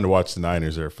be fun to watch the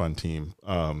Niners. They're a fun team.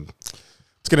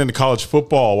 Let's get into college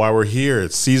football while we're here.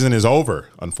 Its season is over,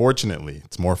 unfortunately.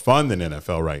 It's more fun than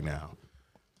NFL right now.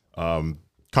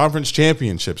 Conference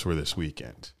championships were this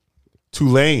weekend.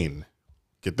 Tulane,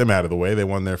 get them out of the way. They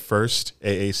won their first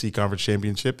AAC conference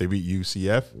championship. They beat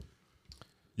UCF.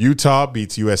 Utah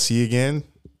beats USC again.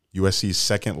 USC's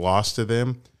second loss to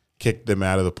them kicked them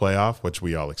out of the playoff, which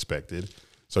we all expected.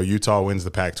 So Utah wins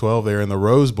the Pac-12. They're in the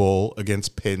Rose Bowl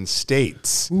against Penn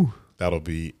State. That'll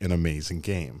be an amazing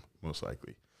game, most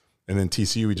likely. And then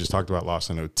TCU, we just talked about, lost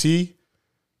in OT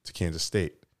to Kansas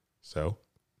State. So,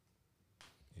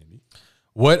 Andy.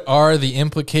 What are the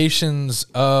implications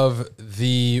of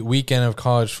the weekend of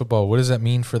college football? What does that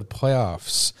mean for the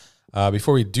playoffs?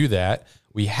 Before we do that,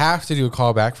 we have to do a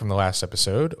callback from the last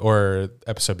episode or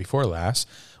episode before last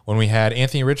when we had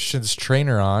Anthony Richardson's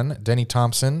trainer on, Denny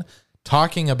Thompson,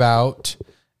 talking about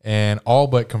and all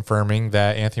but confirming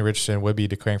that Anthony Richardson would be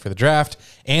declaring for the draft.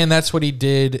 And that's what he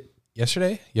did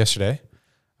yesterday.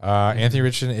 Anthony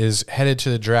Richardson is headed to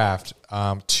the draft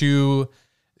to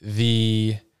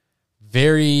the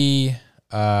very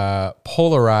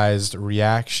polarized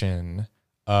reaction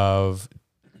of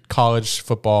college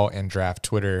football and draft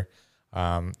Twitter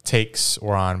takes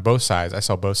were on both sides. I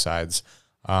saw both sides.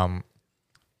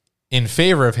 In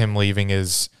favor of him leaving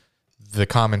is the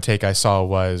common take I saw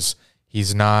was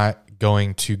he's not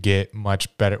going to get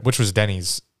much better, which was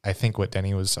Denny's, I think what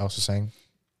Denny was also saying.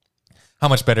 How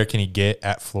much better can he get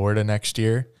at Florida next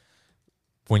year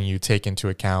when you take into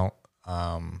account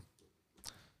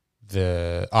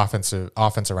the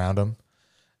offense around him,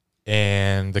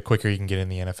 and the quicker he can get in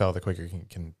the NFL, the quicker he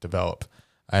can develop.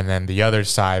 And then the other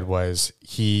side was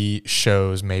he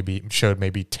showed maybe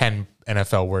 10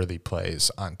 NFL worthy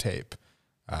plays on tape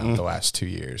the last 2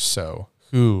 years. So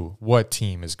what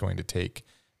team is going to take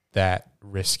that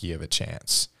risky of a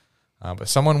chance? But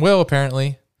someone will,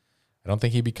 apparently. I don't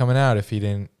think he'd be coming out if he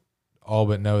didn't all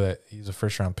but know that he's a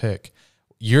first round pick.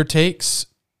 Your takes,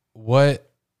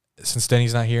 since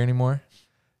Denny's not here anymore,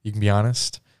 you can be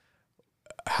honest.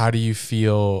 How do you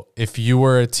feel if you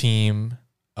were a team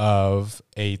of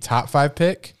a top 5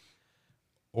 pick,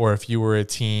 or if you were a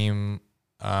team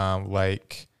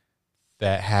like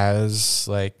that has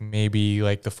maybe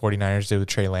like the 49ers did with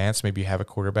Trey Lance, maybe you have a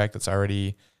quarterback that's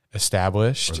already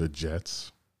established? Or the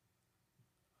Jets.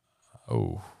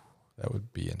 Oh, that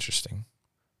would be interesting.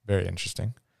 Very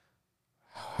interesting.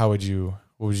 What would you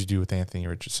do with Anthony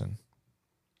Richardson?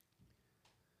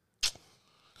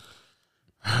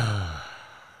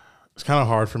 it's kind of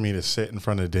hard for me to sit in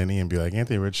front of Denny and be like,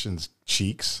 Anthony Richardson's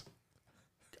cheeks.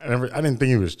 I didn't think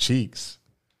he was cheeks.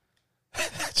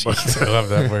 Jeez, I love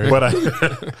that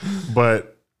word.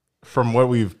 But from what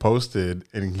we've posted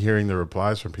and hearing the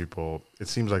replies from people, it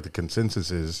seems like the consensus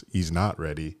is he's not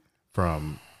ready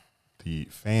from the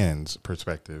fans'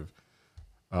 perspective.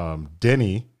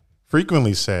 Denny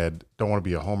frequently said, don't want to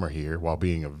be a homer here, while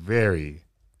being a very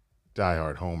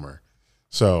diehard homer.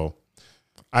 So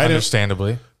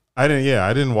Understandably. I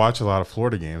didn't watch a lot of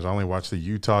Florida games. I only watched the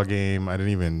Utah game. I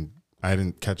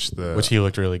didn't catch the, Which he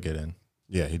looked really good in.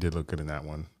 yeah, he did look good in that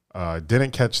one.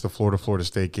 Didn't catch the Florida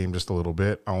State game just a little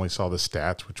bit. I only saw the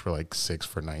stats, which were like 6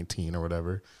 for 19 or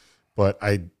whatever. But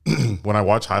when I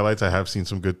watch highlights, I have seen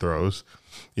some good throws.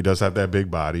 He does have that big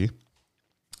body.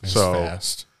 He's So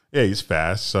fast. yeah, he's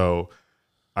fast. So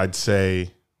I'd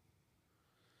say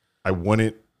I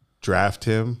wouldn't draft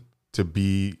him to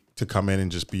come in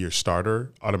and just be your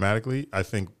starter automatically. I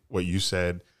think what you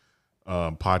said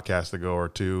podcast ago or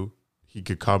two, he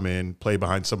could come in, play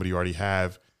behind somebody you already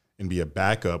have, and be a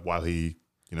backup while he,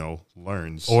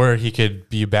 learns. Or he could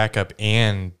be backup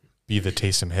and be the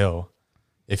Taysom Hill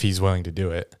if he's willing to do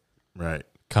it. Right.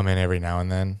 Come in every now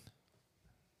and then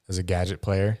as a gadget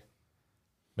player.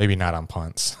 Maybe not on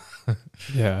punts.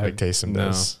 Yeah, Like Taysom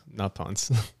does. not punts.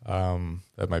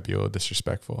 That might be a little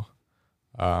disrespectful.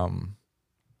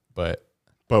 But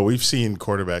We've seen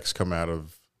quarterbacks come out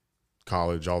of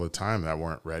college all the time that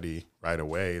weren't ready right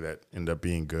away that end up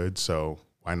being good. So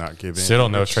why not give in? still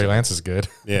don't know if Trey Lance is good.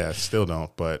 Yeah, still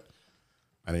don't. But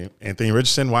I think Anthony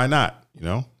Richardson, why not?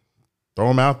 Throw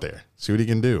him out there. See what he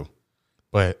can do.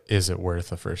 But is it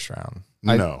worth a first round?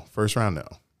 No. First round, no.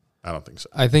 I don't think so.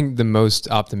 I think the most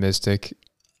optimistic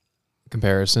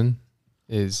comparison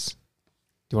is,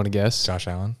 do you want to guess? Josh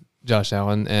Allen? Josh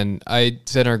Allen. And I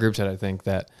said in our group chat, I think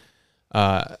that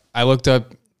I looked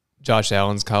up Josh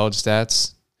Allen's college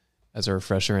stats as a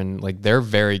refresher, and like they're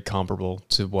very comparable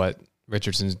to what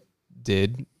Richardson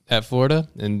did at Florida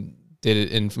and did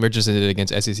it, and Richardson did it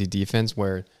against SEC defense,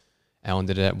 where Allen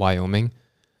did it at Wyoming.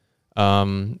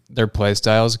 Their play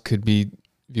styles could be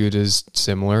viewed as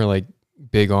similar, like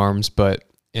big arms, but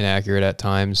inaccurate at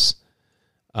times.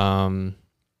 Can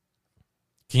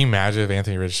you imagine if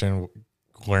Anthony Richardson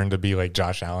learned to be like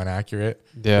Josh Allen accurate?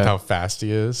 Yeah. With how fast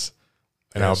he is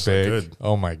and Yeah, how so big. good.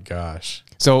 Oh my gosh.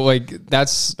 So like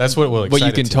that's what will what you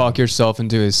excite can a team. talk yourself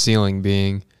into his ceiling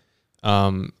being. I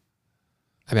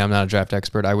mean, I'm not a draft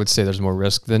expert. I would say there's more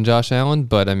risk than Josh Allen,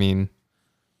 but I mean,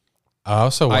 I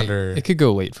also wonder it could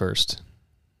go late first.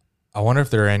 I wonder if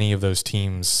there are any of those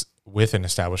teams with an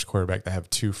established quarterback that have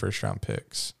 2 first-round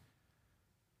picks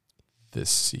this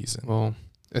season. Well,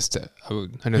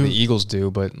 I know the Eagles do,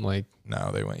 but like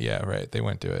No, they went. Yeah, right. They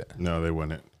went to it. No, they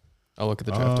wouldn't. I'll look at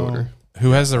the draft order.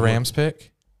 Who has the Rams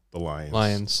pick? The Lions.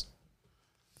 Lions.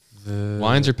 The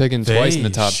Lions are picking twice in the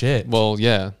top. Shit. Well,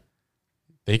 yeah.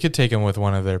 They could take him with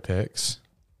one of their picks.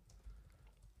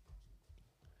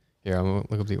 Here, I'm gonna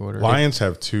look up the order. Lions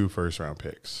have 2 first-round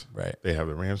picks. Right. They have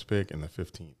the Rams pick and the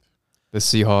 15th. The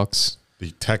Seahawks. The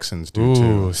Texans do Ooh,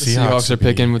 too. The Seahawks are would be-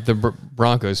 picking with the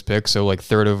Broncos pick, so like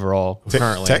 3rd overall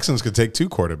currently. Texans could take 2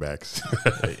 quarterbacks.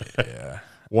 Yeah.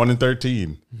 1 and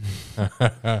 13.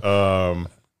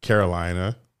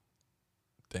 Carolina,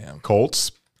 Damn.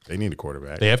 Colts. They need a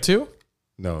quarterback. They have 2?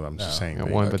 No, I'm just saying. Got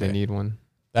they- one, but they okay. need one.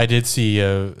 I did see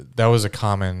that was a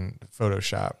common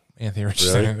Photoshop. Anthony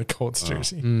Richardson Really? in the Colts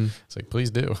jersey. Mm. It's like, please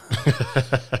do.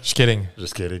 Just kidding.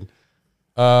 Just kidding.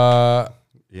 Yeah,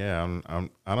 Yeah,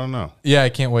 I don't know. I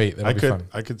can't wait. That'll I be could fun.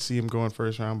 I could see him going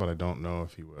first round, but I don't know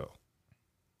if he will.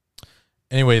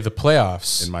 Anyway, the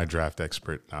playoffs. In my draft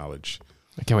expert knowledge.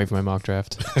 I can't wait for my mock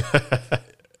draft.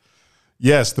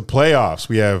 Yes, the playoffs.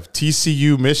 We have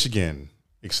TCU, Michigan.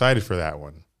 Excited for that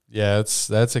one. Yeah,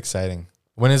 that's exciting.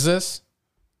 When is this?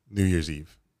 New Year's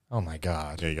Eve. Oh my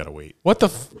god. Yeah, you gotta wait. What the?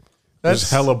 There's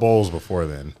That's hella bowls before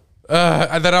then.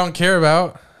 that I don't care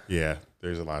about. Yeah,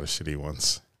 there's a lot of shitty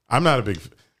ones. I'm not a big.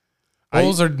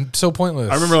 Bowls are so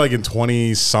pointless. I remember like in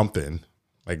 20 something,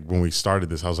 like when we started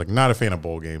this, I was like not a fan of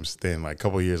bowl games. Then like a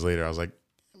couple of years later, I was like,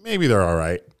 maybe they're all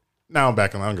right. Now I'm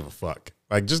back and I don't give a fuck.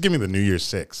 Like just give me the New Year's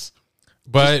 6.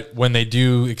 But when they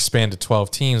do expand to 12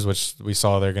 teams, which we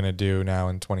saw they're going to do now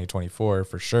in 2024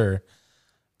 for sure,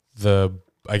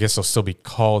 I guess they'll still be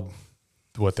called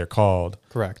what they're called,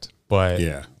 Correct. but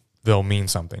Yeah. they'll mean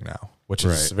something now, which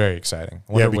is Right. very exciting.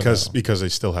 I Yeah, wonder when because they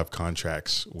still have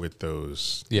contracts with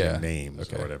those Yeah. names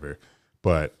Okay. or whatever.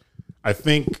 But I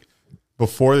think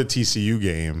before the TCU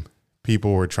game,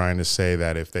 people were trying to say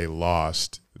that if they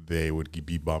lost, they would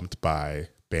be bumped by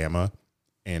Bama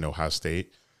and Ohio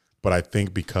State. But I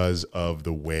think because of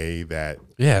the way that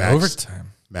overtime.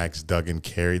 Max Duggan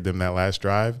carried them that last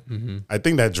drive, I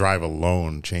think that drive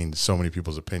alone changed so many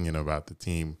people's opinion about the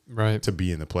team Right. to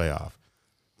be in the playoff.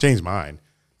 Changed mine.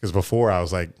 Because before I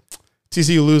was like,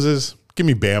 TCU loses, give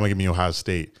me Bama, give me Ohio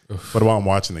State. But while I'm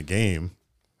watching the game,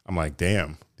 I'm like,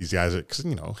 damn, these guys are, because,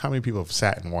 how many people have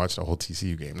sat and watched a whole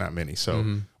TCU game? Not many. So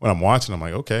when I'm watching, I'm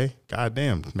like, okay,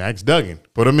 goddamn, Max Duggan,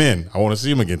 put him in. I want to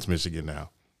see him against Michigan now.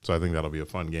 So I think that'll be a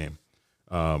fun game.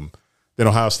 Then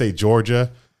Ohio State,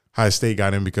 Georgia. Ohio State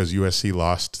got in because USC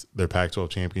lost their Pac-12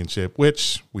 championship,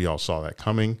 which we all saw that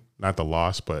coming. Not the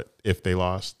loss, but if they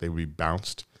lost, they would be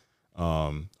bounced.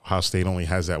 Ohio State only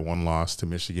has that one loss to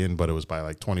Michigan, but it was by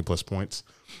like 20-plus points.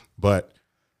 But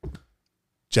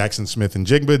Jackson Smith and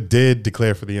Jigba did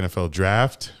declare for the NFL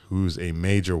draft, who's a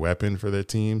major weapon for their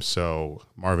team. So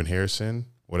Marvin Harrison,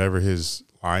 whatever his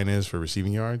line is for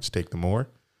receiving yards, take the more.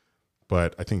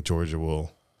 But I think Georgia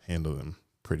will handle them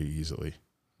pretty easily.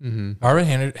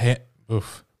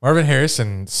 Marvin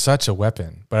Harrison, such a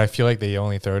weapon, but I feel like they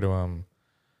only throw to him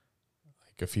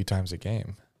like a few times a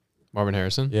game. Marvin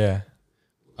Harrison? Yeah.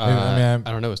 I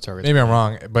don't know his targets. Maybe I'm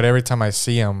wrong, but every time I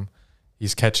see him,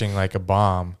 he's catching like a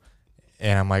bomb,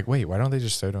 and I'm like, wait, why don't they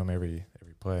just throw to him every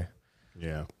play?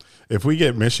 Yeah. If we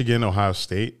get Michigan, Ohio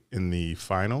State in the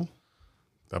final,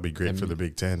 that'd be great for the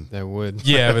Big Ten. That would.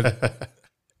 Yeah, but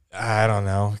I don't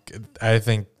know. I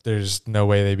think there's no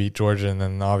way they beat Georgia, and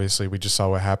then obviously we just saw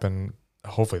what happened.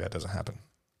 Hopefully that doesn't happen.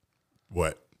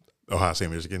 What? Ohio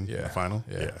State, Michigan in Yeah. the final?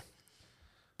 Yeah.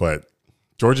 But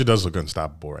Georgia does look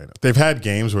unstoppable right now. They've had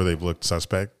games where they've looked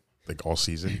suspect like all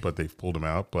season, but they've pulled them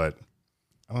out. But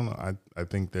I don't know. I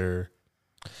think they're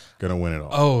going to win it all.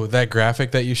 Oh, that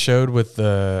graphic that you showed with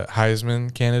the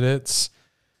Heisman candidates,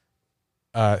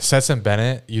 Stetson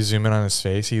Bennett, you zoom in on his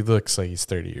face, he looks like he's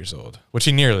 30 years old, which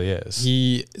he nearly is.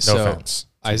 No offense.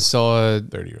 I saw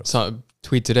 30-year-old. a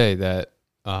tweet today that,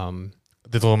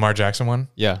 The Lamar Jackson one?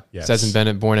 yes. Stetson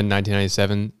Bennett, born in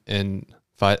 1997 and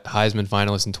Heisman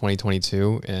finalist in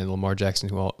 2022, and Lamar Jackson,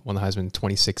 who won the Heisman in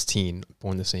 2016,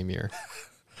 born the same year.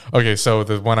 Okay, so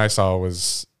the one I saw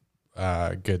was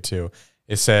good too.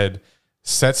 It said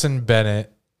Stetson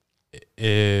Bennett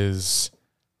is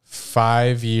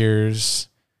 5 years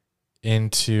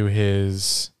into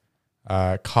his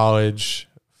college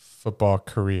football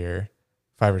career.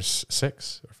 5 or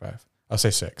 6 or 5? I'll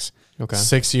say 6. Okay.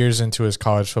 6 years into his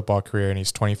college football career, and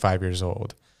he's 25 years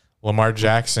old. Lamar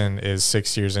Jackson is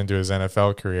 6 years into his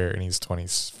NFL career, and he's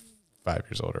 25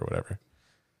 years old or whatever.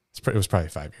 It was probably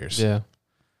 5 years. Yeah.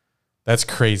 That's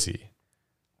crazy.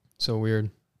 So weird.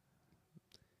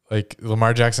 Like,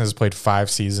 Lamar Jackson has played 5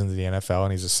 seasons in the NFL,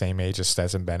 and he's the same age as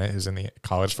Stetson Bennett, who's in the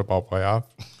college football playoff.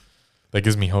 That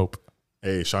gives me hope.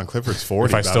 Hey, Sean Clifford's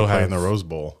 40. If I still play have- in the Rose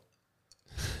Bowl.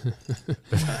 It'd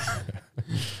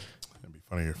be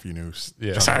funny if you knew.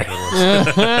 Yeah, Sean sorry.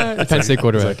 Clifford was- Penn State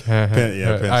quarterback.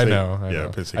 Penn I State. know.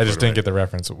 Penn State I just didn't quarterback. get the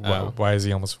reference. Why is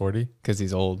he almost 40? Because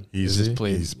he's old. He's He's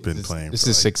played- been this- playing. this for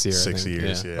is like 6 years, I 6 think,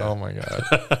 years. yeah. Yeah. Oh, my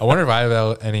God. I wonder if I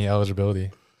have any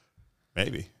eligibility.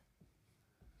 Maybe.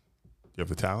 You have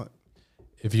the talent.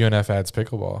 If UNF adds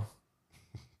pickleball.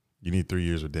 You need 3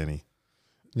 years with Denny.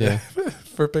 Yeah.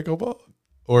 For pickleball?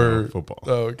 Or football.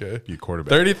 Oh, okay. Be a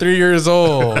quarterback. 33 years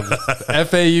old.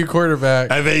 FAU quarterback.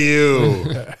 FAU.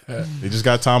 They just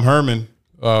got Tom Herman.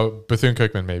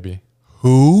 Bethune-Cookman, maybe.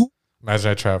 Who?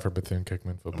 Imagine I try out for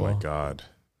Bethune-Cookman Oh football. my God.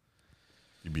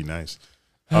 You'd be nice.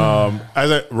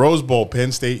 As a Rose Bowl,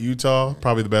 Penn State, Utah,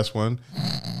 probably the best one.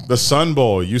 The Sun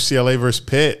Bowl, UCLA versus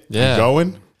Pitt. Yeah. You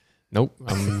going? Nope.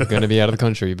 I'm going to be out of the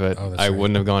country, but Oh, that's I right.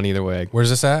 wouldn't have gone either way. Where's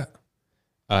this at?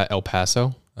 El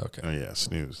Paso. Okay. Oh yeah,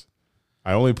 snooze.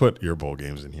 I only put your bowl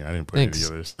games in here. I didn't put Thanks. any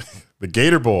others. The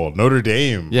Gator Bowl, Notre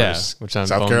Dame. Yeah. versus Which I'm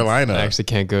South bummed Carolina. I actually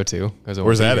can't go to.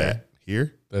 Where's that at?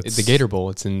 Here? That's The Gator Bowl.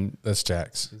 It's in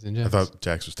Jax. It's in I Jax. thought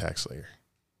Jax was Tax Slayer.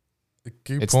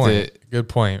 Good It's point. Good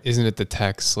point. Isn't it the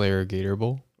Tax Slayer Gator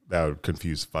Bowl? That would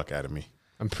confuse the fuck out of me.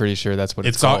 I'm pretty sure that's what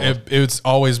it's It's all, called. it's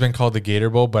always been called the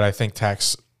Gator Bowl, but I think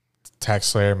Tax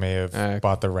Slayer may have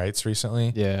bought the rights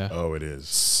recently. Yeah. Oh, it is.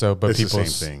 So, but It's the people,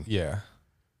 same thing. Yeah.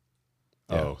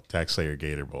 Oh, Tax Slayer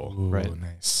Gator Bowl. Ooh, Right.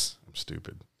 Nice. I'm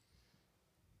stupid.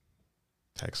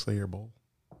 Tax Slayer Bowl.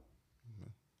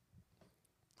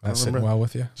 That's sitting remember. well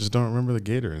with you. Just don't remember the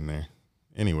Gator in there.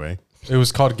 Anyway. It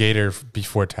was called Gator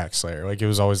before Tax Slayer. Like, it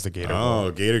was always the Gator Bowl.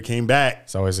 Oh, Gator came back.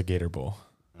 It's always a Gator Bowl.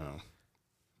 Oh,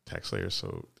 Tax Slayer.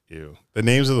 So ew. The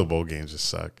names of the bowl games just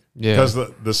suck. Yeah. Because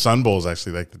the Sun Bowl is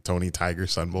actually like the Tony Tiger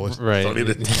Sun Bowl. Right. Tony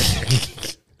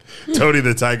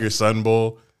the Tiger Sun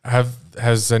Bowl.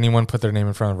 Has anyone put their name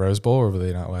in front of Rose Bowl, or will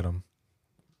they not let them?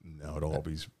 No. No, it'll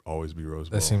always be Rose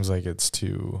Bowl. That seems like it's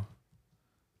too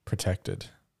protected.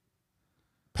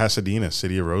 Pasadena,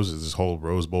 City of Roses, this whole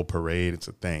Rose Bowl parade, it's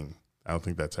a thing. I don't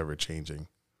think that's ever changing.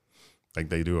 Like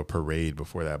they do a parade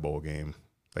before that bowl game.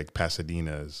 Like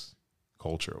Pasadena's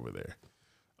culture over there.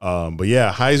 But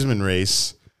yeah, Heisman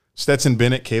race. Stetson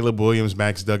Bennett, Caleb Williams,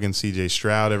 Max Duggan, CJ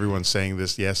Stroud. Everyone's saying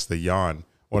this. Yes, the yawn.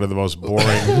 One of the most boring.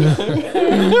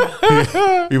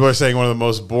 People are saying one of the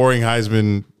most boring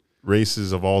Heisman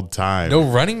races of all time. No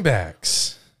running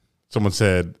backs. Someone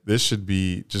said this should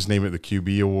be, just name it the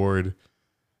QB award.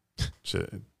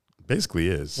 It basically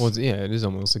is. Well, it is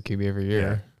almost a QB every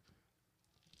year.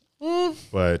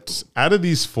 But out of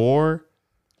these four,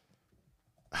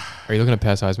 Are you looking at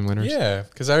past Heisman winners? Yeah,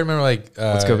 because I remember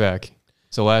Let's go back.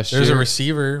 So last there's year, a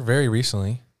receiver very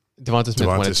recently. Devonta Smith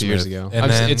won Devonta it 2 years Smith. ago.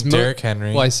 And then Derrick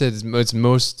Henry. Well, I said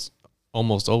it's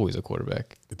almost always a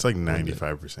quarterback. it's like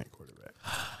 95% quarterback.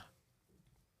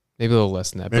 Maybe a little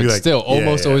less than that, Maybe but like- still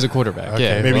almost yeah. always a quarterback. Okay,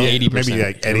 Yeah, Maybe well, 80%. maybe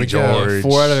like Eddie we go. George,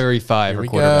 4 out of every 5 Here are we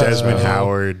quarterbacks. go. Desmond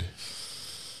Howard,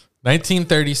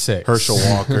 1936. Herschel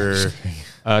Walker.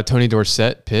 Tony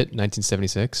Dorsett, Pitt,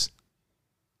 1976.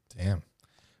 Damn.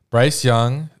 Bryce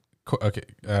Young. Okay.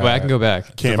 Well, I can go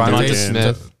back. Cam Devontae Newton.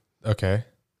 Smith, Okay.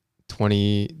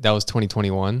 20. That was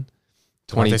 2021.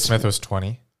 Devontae Smith was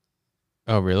 20.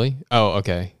 Oh, really? Oh,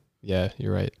 okay. Yeah,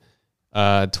 you're right.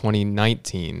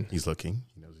 2019. He's looking.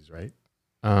 He knows he's right.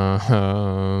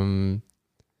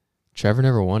 Trevor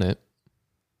never won it.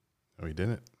 No, he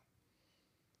didn't.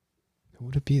 Who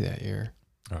would it be that year?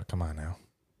 Oh, come on now.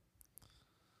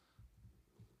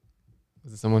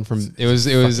 Was it someone from? It was.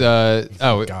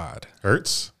 God.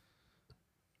 Hurts.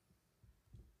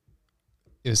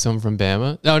 It was someone from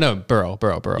Bama. No, Burrow.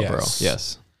 Yes.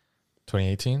 Yes.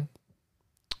 2018.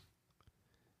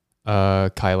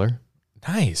 Kyler.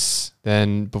 Nice.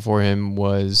 Then before him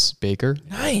was Baker.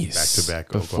 Nice. Back to back.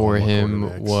 Before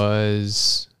him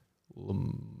was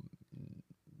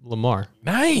Lamar.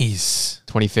 Nice.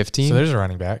 2015. So there's a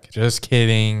running back. Just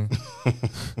kidding.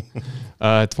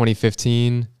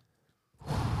 2015.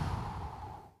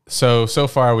 So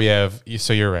far we have,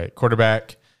 so you're right.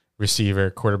 Quarterback, receiver,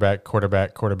 quarterback.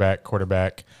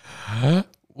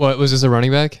 What was this, a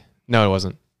running back? No, it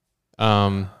wasn't.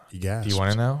 He gasped. Do you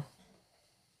want to know?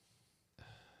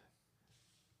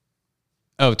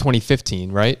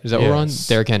 2015, right? Is that what we're on? Yes.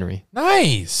 Derrick Henry.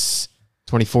 Nice.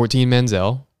 2014,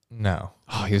 Menzel. No.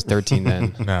 Oh, he was 13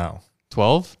 then. No.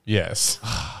 12? Yes.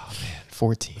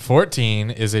 14. 14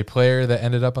 is a player that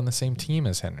ended up on the same team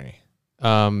as Henry.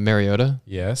 Mariota.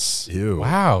 Yes. Ew.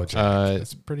 Wow, Jack.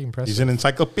 That's pretty impressive. He's an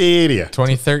encyclopedia.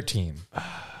 2013.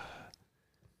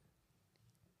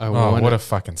 Oh, What a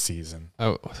fucking season.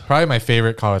 Oh, Probably my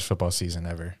favorite college football season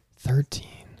ever. 13.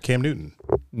 Cam Newton.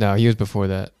 No, he was before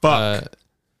that. Fuck.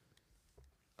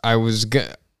 I was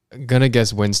gonna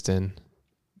guess Winston.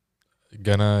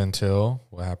 Until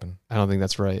what happened? I don't think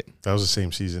that's right. That was the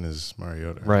same season as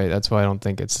Mariota. Right. That's why I don't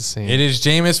think it's the same. It is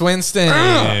Jameis Winston.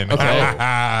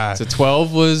 Okay. So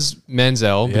 12 was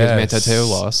Menzel because Yes. Manti Te'o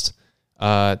lost.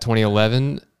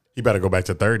 2011 You better go back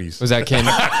to 30s. was that Cam?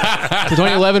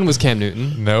 2011 was Cam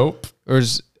Newton. Nope.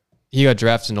 He got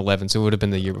drafted in 11, so it would have been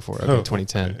the year before. Okay,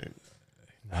 2010.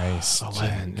 Nice.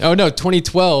 11. Oh no,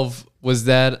 2012 was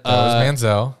that? That was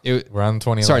Manziel. We're on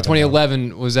 2011. Sorry,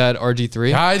 2011 was that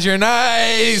RG3. Guys, you're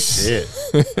nice. Shit.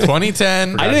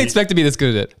 2010. I didn't expect to be this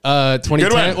good at it. 2010.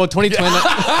 Good one. Well, 2010.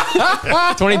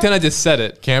 2010. I just said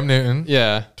it. Cam Newton.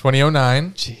 Yeah.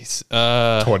 2009. Jeez.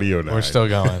 2009. We're still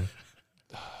going.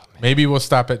 Maybe we'll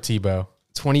stop at Tebow.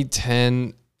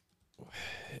 2010.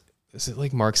 Is it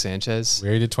like Mark Sanchez? We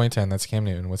already did 2010. That's Cam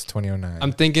Newton. What's 2009?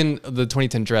 I'm thinking of the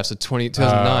 2010 draft. So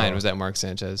 2009 was that Mark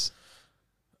Sanchez?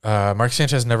 Mark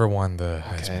Sanchez never won the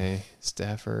Heisman. Okay.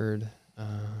 Stafford.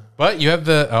 But you have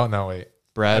the. Oh no, wait.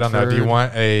 Bradford. I don't know. Do you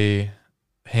want a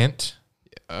hint?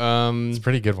 It's Um. a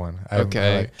pretty good one.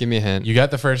 Okay. Give me a hint You got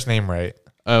the first name right.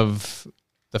 of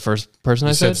the first person You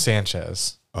I said said.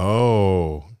 Sanchez.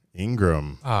 Oh,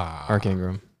 Ingram. Mark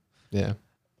Ingram. Yeah.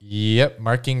 Yep,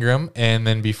 Mark Ingram. And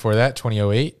then before that,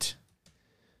 2008.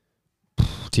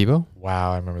 Tebow.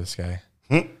 Wow, I remember this guy.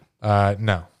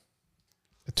 No.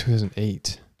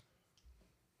 2008.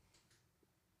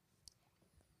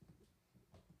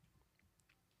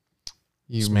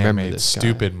 You This man remember made this guy.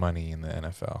 stupid money in the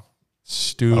NFL.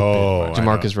 Stupid Oh, money.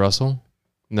 Jamarcus Russell?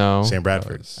 No. Sam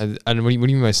Bradford. I don't, what do you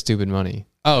mean by stupid money?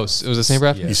 Oh, it was the same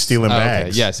Bradford? Yes. He's stealing Oh, okay.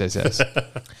 bags. Yes.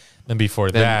 Then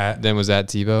before that, Then was that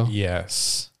Tebow?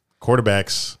 yes.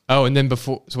 Quarterbacks. Oh, and then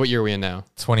before. So what year are we in now?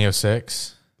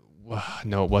 2006.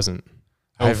 No, it wasn't.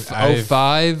 I've-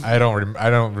 05. I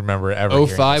don't remember ever. hearing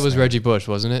 05 this was name. Reggie Bush,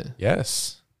 wasn't it?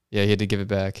 Yes. Yeah, he had to give it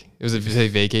back. It was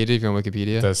vacated if you're on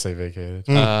Wikipedia. It does say vacated.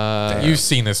 Uh, You've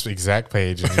seen this exact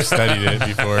page and you studied it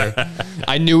before.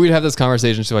 I knew we'd have this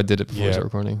conversation, so I did it before we started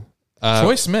recording.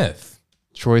 Troy Smith,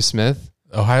 Troy Smith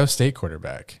Ohio State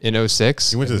quarterback. in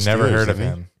 06. He went to the Never Steelers, heard of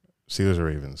didn't he? him. Steelers or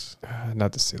Ravens?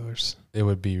 Not the Steelers. It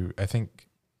would be, I think,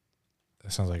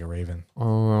 that sounds like a Raven.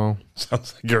 Oh, well.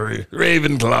 Sounds like a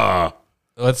Ravenclaw.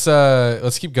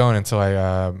 Let's keep going until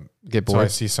I Get until I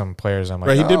bored. see some players. I'm like,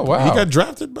 Right, he did. oh, wow. He got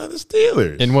drafted by the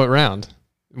Steelers. In what round?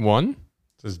 1?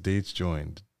 Says dates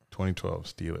joined 2012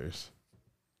 Steelers.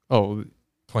 Oh,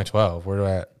 2012. Where do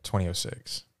I at?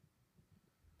 2006.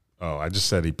 Oh, I just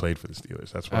said he played for the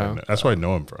Steelers. That's why. Oh. That's where I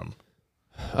know him from.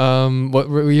 what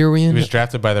year are we He in? was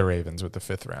drafted by the Ravens with the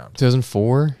 5th round.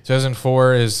 2004?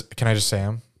 2004 is, can I just say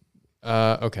him?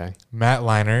 Okay. Matt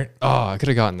Leinart. Oh, I could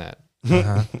have gotten that.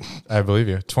 Uh-huh. I believe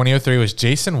you. 2003 was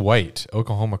Jason White,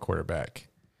 Oklahoma quarterback.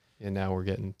 And now we're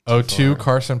getting 02 far.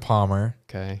 Carson Palmer.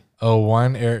 Okay.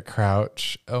 01 Eric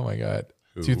Crouch. Oh my God.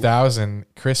 Who? 2000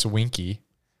 Chris Winkie.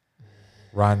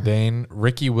 Rondane.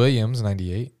 Ricky Williams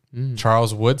 98.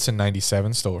 Charles Woodson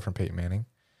 97, stole it from Peyton Manning.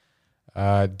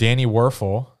 Danny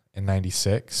Werfel in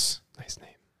 96. Nice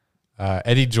name.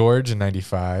 Eddie George in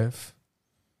 95.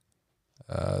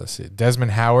 Let's see.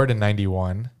 Desmond Howard in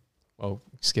 91. Oh,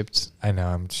 skipped. I know.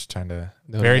 I'm just trying to.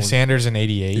 No, Barry no one- Sanders in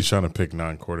 88. He's trying to pick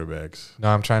non-quarterbacks. No,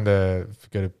 I'm trying to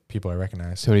go to people I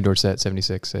recognize. Tony Dorsett,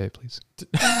 76. Say it, please.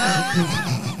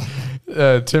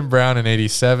 Tim Brown in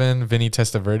 87. Vinny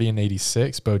Testaverde in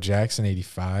 86. Bo Jackson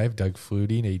 85. Doug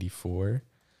Flutie in 84.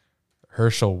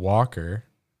 Herschel Walker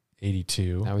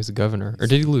 82. Now he's the governor. Or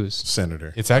did he lose?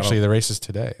 Senator. It's actually the race is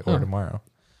today or Huh. tomorrow.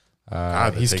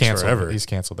 that He's takes canceled. forever. He's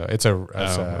canceled though. It's a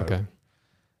Okay.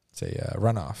 It's a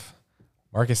runoff.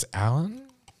 Marcus Allen,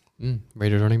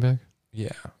 Raiders running back? yeah,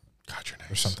 God, you're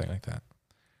nice. or something like that.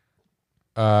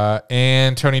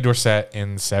 And Tony Dorsett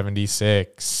in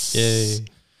 76. Yay.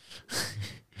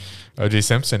 OJ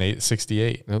Simpson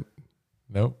 68.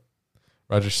 Nope.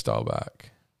 Roger Staubach.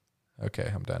 Okay,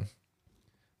 I'm done.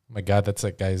 Oh my God, that's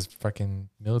that guy's fucking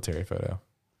military photo.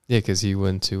 Yeah, because he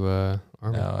went to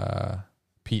Army. Now,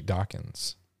 Pete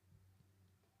Dawkins.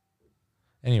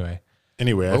 Anyway.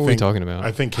 Anyway, What were we talking about?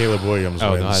 I think Caleb Williams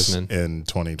Oh, the wins Heisman. in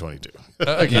 2022.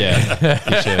 Yeah,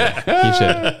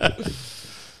 he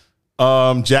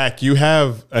should. Jack, you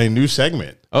have a new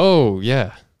segment. Oh,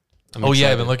 yeah. I'm Oh, yeah,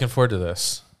 I've excited. been looking forward to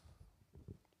this.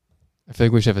 I feel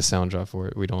like we should have a sound drop for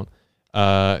it. We don't.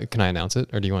 Can I announce it,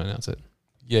 or do you want to announce it?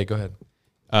 Yeah, go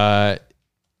ahead.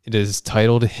 It is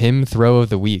titled "Him Throw of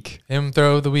the Week." Him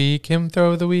throw of the week, him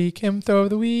throw of the week, him throw of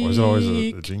the week. Or is it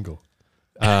always a jingle?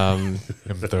 Him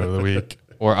throw of the week.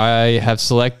 Or I have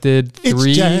selected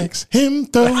three. It's Jack's him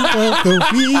throw of the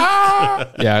week.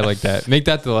 Yeah, I like that. Make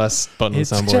that the last button on the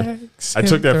soundboard. I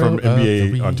took that from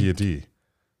NBA on TNT.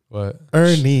 What?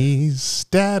 Ernie's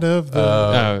stat of the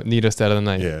Oh, Nito stat of the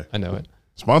night. Yeah. I know it.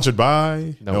 sponsored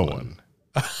by No no one. one.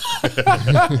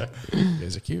 You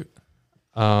guys are cute.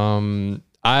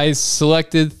 I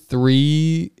selected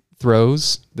 3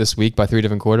 throws this week by 3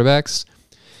 different quarterbacks.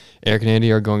 Eric and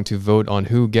Andy are going to vote on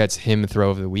who gets him throw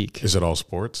of the week. Is it all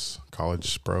sports,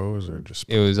 college pros, or just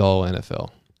It was all NFL.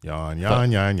 yon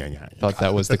yon yon yon yon? Thought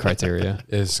that was the criteria.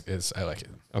 Is I like it.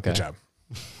 Okay. Good job.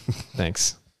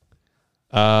 Thanks.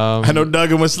 I know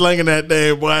Duggan was slinging that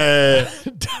day, boy.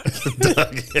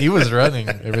 He was running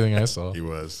everything I saw. He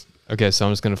was. Okay, so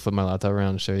I'm just going to flip my laptop around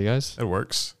and show you guys. It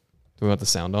works. Do we want the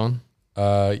sound on?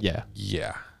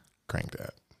 Yeah. Crank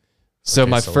that. So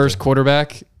Okay, my soldier. first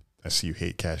quarterback. I see you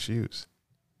hate cashews.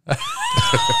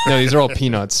 No, these are all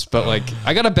peanuts. But like,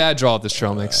 I got a bad draw at this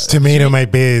trail mix. Tomato my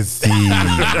busy.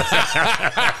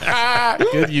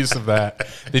 Good use of that.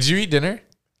 Did you eat dinner?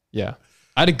 Yeah,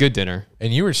 I had a good dinner.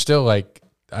 And you were still like,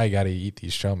 I got to eat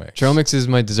these trail mix. Trail mix is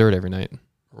my dessert every night.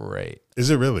 Right. Is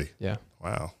it really? Yeah.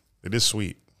 Wow. It is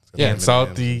sweet. Yeah, And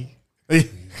salty. Give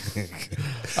me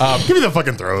the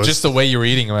fucking throws. Just the way you were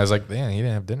eating them, I was like, man, you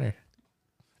didn't have dinner.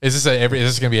 Is this is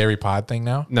this going to be every pod thing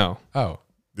now? No. Oh.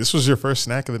 This was your first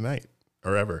snack of the night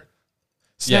or ever.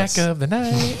 Snack Yes. of the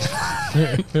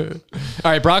night.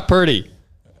 All right, Brock Purdy.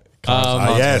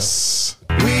 Yes.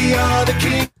 We are the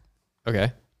king.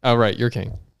 Okay. Oh, right. You're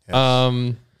king.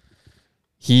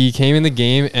 He came in the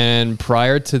game, and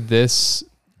prior to this,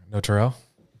 No Terrell?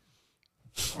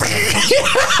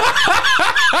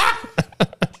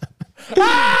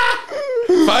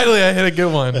 Finally, I hit a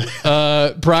good one.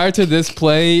 prior to this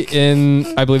play in,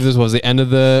 I believe this was the end of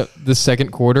the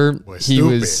second quarter,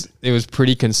 stupid. it was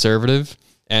pretty conservative,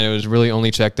 and it was really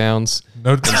only checkdowns.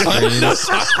 No,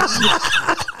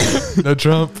 no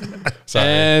Trump. Sorry.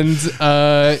 And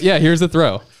yeah, here's the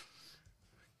throw.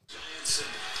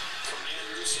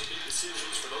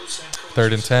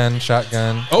 3rd and 10,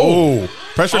 shotgun. Oh,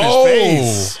 pressure in his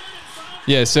face.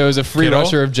 Yeah, so it was a free Kittle?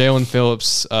 rusher of Jalen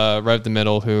Phillips right up the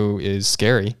middle who is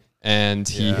scary. And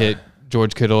he hit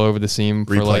George Kittle over the seam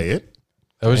for Replay it.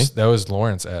 That was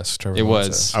Lawrence-esque. Trevor It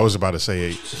Lawrence-esque. was. I was about to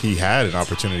say he had an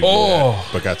opportunity to do that,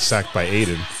 but got sacked by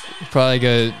Aiden.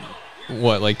 Probably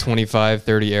like like 25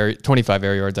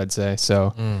 air yards, I'd say.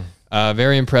 So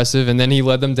very impressive. And then he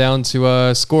led them down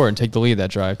to score and take the lead that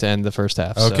drive to end the first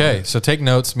half. Okay, so take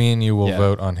notes. Me and you will Yeah.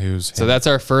 vote on who's So that's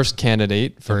our first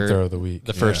candidate for throw of the week.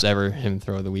 the first ever him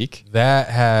throw of the week. That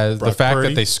has the Brock fact Purdy?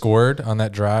 that they scored on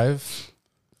that drive.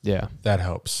 Yeah. That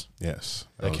helps. Yes,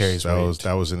 That carries that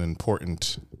weight. was an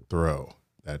important throw.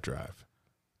 That drive.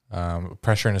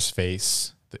 Pressure in his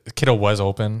face. The Kittle was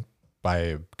open by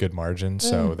a good margin,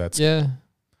 so that's Yeah.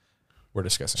 we're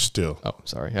discussing. Still, Oh,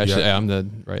 sorry. I'm the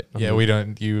right. I'm Yeah, the- we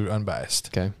don't. You unbiased.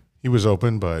 Okay. he was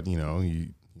open, but you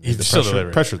made the still pressure,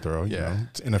 delivered. pressure throw. You Yeah. know,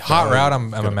 it's NFL. Hot route. I'm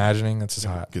Gotta imagining that's just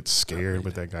hot. Get scared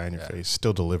with that guy in your face.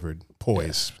 Still delivered.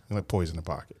 Poise. Like poise in the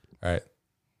pocket. All right,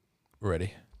 we're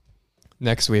ready.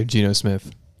 Next we have Geno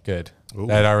Smith. Good. Ooh,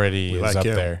 That already we is like up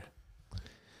him. there.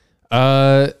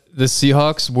 The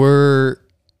Seahawks were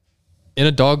in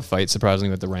a dogfight,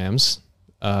 surprisingly, with the Rams.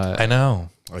 I know.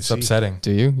 I It's see. upsetting.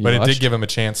 Do you? But it did watched? give him a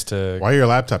chance to. Why your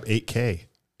laptop 8K?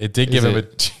 It did Is give him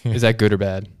it- a Is that good or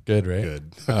bad? good, right? Good.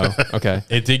 Oh, okay.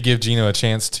 It did give Gino a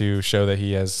chance to show that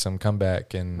he has some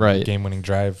comeback and Right. game-winning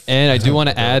drive. And I do want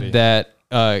to ability. add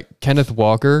that Kenneth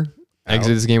Walker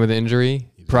exited this game with an injury.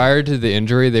 Prior to the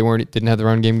injury, they didn't have the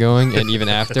run game going, and even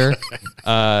after,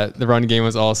 the run game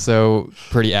was also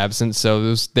pretty absent.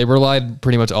 So they relied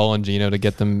pretty much all on Geno to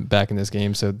get them back in this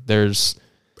game. So there's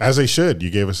As they should.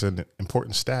 You gave us an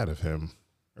important stat of him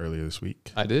earlier this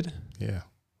week. I did. Yeah.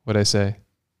 What'd I say?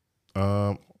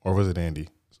 Or was it Andy?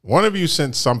 One of you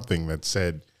sent something that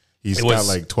said he's It got was-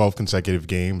 like 12 consecutive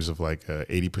games of like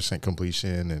 80%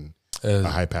 completion and a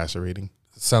high passer rating.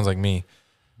 Sounds like me.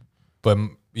 But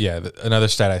yeah, another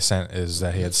stat I sent is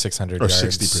that he had 600 Or yards.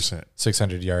 60%.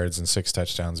 600 yards and 6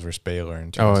 touchdowns versus Baylor in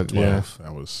Oh, 2012.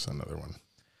 That was another one.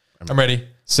 I'm ready.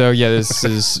 So yeah, this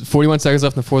is 41 seconds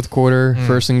left in the fourth quarter.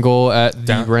 First and goal at the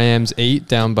Down. Rams 8,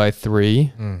 down by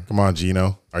 3. Come on,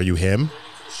 Gino. Are you him?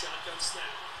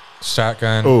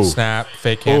 Shotgun, Ooh. snap,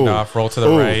 fake handoff, roll to the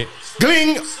Ooh. right.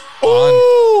 Gling!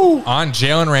 Ooh! On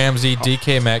Jalen Ramsey,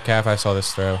 DK Metcalf, I saw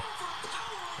this throw.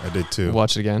 I did too.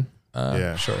 Watch it again.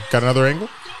 Yeah. Sure. Got another angle?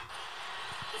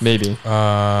 Maybe.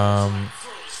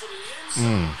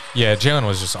 Yeah, Jalen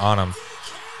was just on him.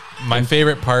 My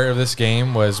favorite part of this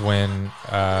game was when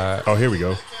Oh, here we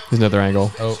go. There's another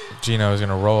angle. Gino is going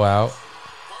to roll out.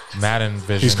 Madden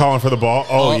vision. He's calling for the ball.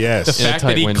 Oh, yes. The In a fact tight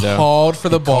that he window. called for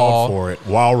the ball Called for it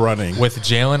while running with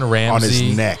Jalen Ramsey on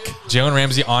his neck. Jalen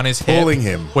Ramsey on his hip, Pulling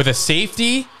him. with a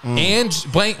safety and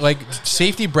blank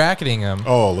safety bracketing him.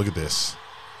 Oh, look at this.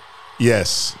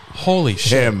 Yes. Holy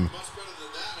shit! Him.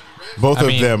 Both I of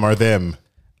mean- them are them.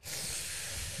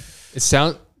 It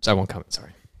sounds. I won't comment.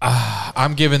 Sorry.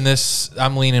 I'm giving this.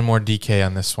 I'm leaning more DK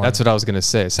on this one. That's what I was gonna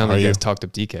say. It sounded Are like you you? guys talked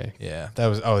up DK. Yeah, that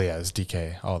was. Oh yeah, it was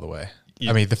DK all the way.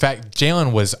 I mean, the fact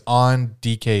Jalen was on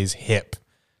DK's hip,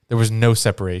 there was no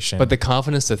separation. But the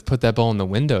confidence to put that ball in the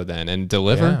window then and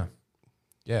deliver.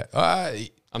 yeah. I'm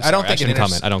I don't sorry, think shouldn't an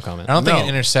comment. I don't comment. I don't think No. an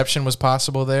interception was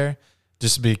possible there,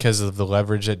 just because of the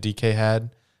leverage that DK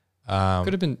had.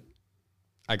 Could have been.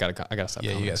 I gotta stop. Yeah, you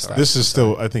commenting, gotta sorry. stop. This is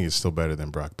still, I think it's still better than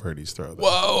Brock Purdy's throw. Though.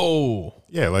 Whoa!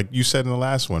 Yeah, like you said in the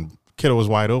last one, Kittle was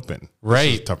wide open. This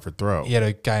Right. was a tougher throw. He had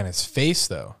a guy in his face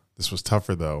though. This was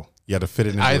tougher though. You had to fit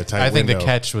it into I a tight I think window. the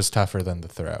catch was tougher than the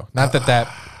throw. Not that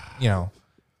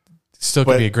still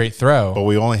could But- be a great throw. But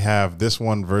we only have this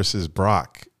one versus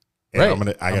Brock. And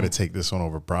Right. I got to take this one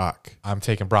over Brock. I'm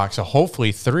taking Brock. So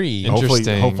hopefully 3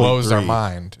 Interesting. blows our 3.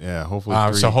 mind. Yeah, hopefully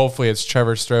 3. So hopefully it's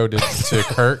Trevor's throw to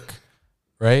Kirk,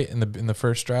 right in the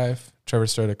first drive.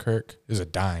 Trevor's throw to Kirk is a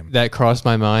dime. That crossed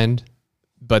my mind,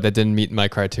 but that didn't meet my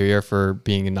criteria for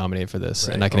being nominated for this,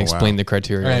 and I can Oh, explain wow. the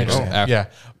criteria. I later. understand. After- Yeah.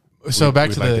 So We- back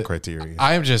we to like the the criteria.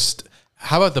 I am just.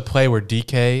 How about the play where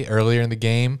DK earlier in the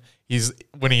game? He's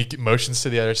when he motions to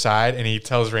the other side and he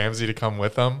tells Ramsey to come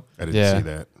with him. I didn't Yeah. see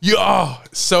that. Yeah, oh,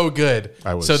 so good.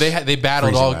 I was so they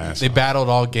battled freezing all my ass they off. battled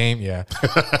all game. Yeah,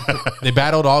 they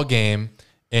battled all game,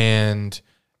 and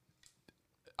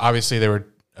obviously they were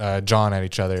jawing at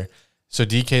each other. So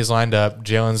DK's lined up,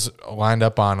 Jalen's lined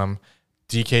up on him.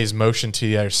 DK's motioned to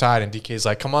the other side, and DK's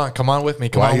like, "Come on with me,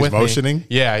 come While on he's with motioning? me."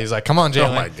 Yeah, he's like, "Come on, Jalen."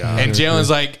 Oh my God. And Jalen's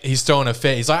like, he's throwing a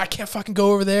fit. He's like, "I can't fucking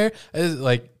go over there." It's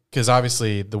like, because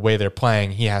obviously the way they're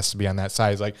playing, he has to be on that side.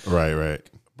 He's like, Right.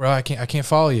 "Bro, I can't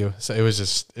follow you." So it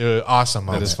was awesome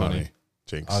moment. is funny.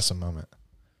 Jinx. Awesome moment.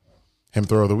 Him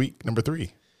throw of the week, number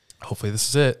 3. Hopefully this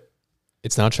is it.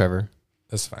 It's not Trevor.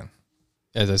 That's fine.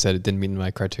 As I said, it didn't meet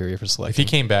my criteria for If selection. he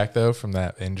came back though from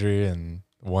that injury and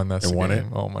won us And the won game,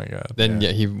 it? oh my god. Then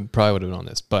yeah, he probably would have been on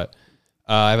this. But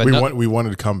I have We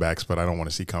wanted comebacks, but I don't want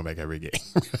to see comeback every game.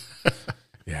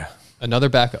 Yeah. another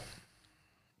backup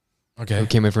Okay. who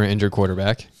came in for an injured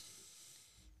quarterback.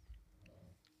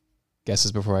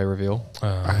 Guesses before I reveal.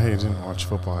 I didn't watch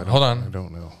football. Hold on. I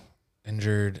don't know.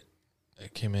 Injured.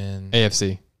 Came in.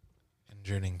 AFC.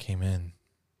 Injured and came in.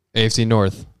 AFC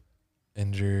North.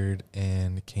 Injured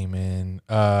and came in.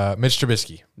 Mitch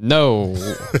Trubisky. No.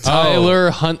 Tyler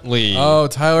Huntley. Oh,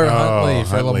 Tyler Huntley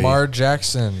for Huntley. Lamar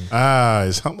Jackson.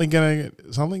 Is Huntley gonna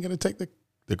take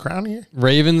the crown here?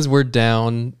 Ravens were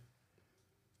down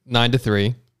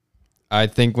 9-3. I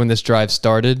think when this drive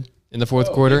started in the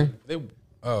fourth quarter,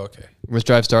 Okay. when this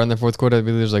drive started in the fourth quarter, I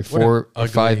believe there's like What an 4 or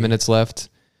 5 ugly- minutes left.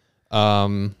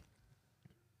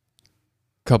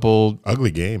 Couple.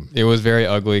 Ugly game. It was very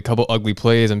ugly. Couple ugly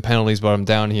plays and penalties brought him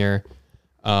down here.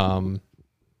 And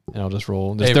I'll just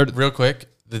roll. There's Hey, real quick,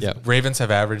 the Yeah. Ravens have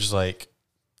averaged like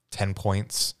 10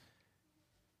 points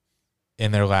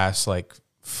in their last like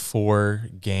 4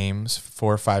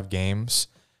 or 5 games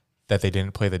that they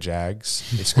didn't play the Jags.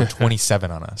 They scored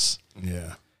 27 on us.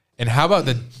 Yeah. And how about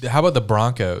the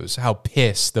Broncos? How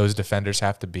pissed those defenders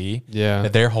have to be Yeah.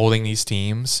 that they're holding these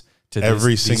teams to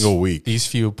Every single week. these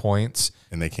few points.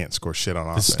 And they can't score shit on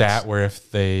The offense. stat where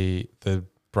if the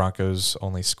Broncos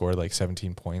only scored like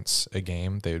 17 points a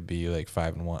game, they would be like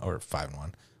 5-1 or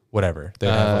 5-1, whatever. They'd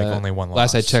have like only one loss.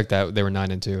 Last I checked, that they were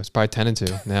 9-2. It's probably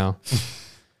 10-2 now.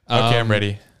 Okay, I'm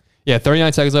ready. Yeah,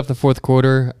 39 seconds left in the fourth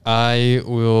quarter. I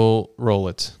will roll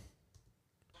it.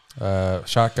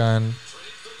 Shotgun,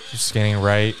 scanning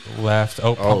right, left.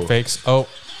 Oh, pump Oh. fakes. Oh,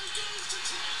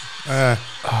 Uh,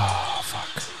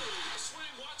 fuck.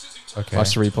 Okay.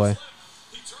 Watch the replay.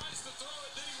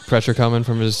 Pressure coming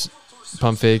from his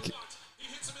pump fake.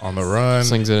 on the run.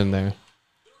 Slings it in there.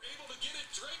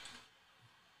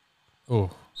 Oh,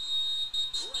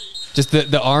 Just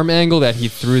the arm angle that he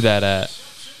threw that at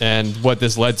and what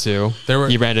this led to.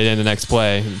 He ran it in the next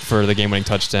play for the game-winning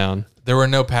touchdown. there were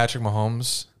no Patrick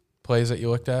Mahomes plays that you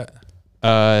looked at?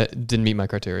 Didn't meet my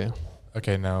criteria.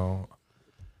 Okay, no.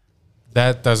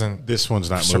 That doesn't. This one's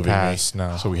not Surpass, moving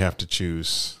me. no. So we have to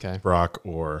choose Okay. Brock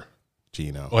or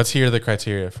Gino. Let's hear the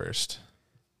criteria first.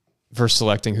 For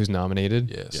selecting who's nominated.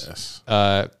 Yes.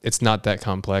 Yes. It's not that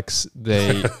complex.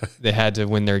 They had to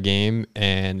win their game,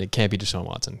 and it can't be Deshaun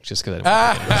Watson just because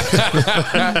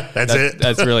That's it.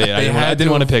 that's really it. I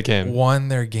didn't want to pick him. Won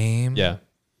their game. Yeah.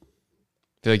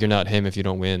 I feel like you're not him if you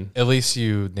don't win. At least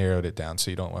you narrowed it down, so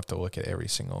you don't have to look at every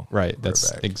single. Right. That's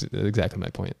quarterback. exactly my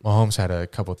point. Mahomes had a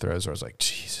couple throws where I was like,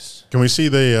 Jesus. Can we see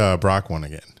the Brock one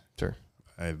again? Sure.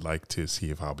 I'd like to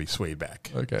see if I'll be swayed back.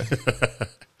 Okay.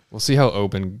 We'll see how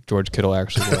open George Kittle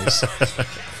actually was.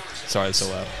 Sorry, it's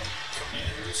so loud.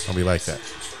 I'll be like that.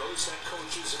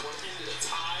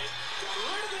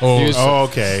 Oh, He was- Oh,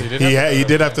 okay. He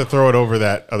did have to throw it over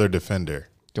that other defender.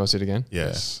 Do you want to see it again?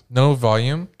 Yes. no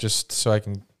volume, just so I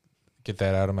can get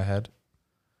that out of my head.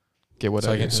 Get what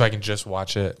So I I can just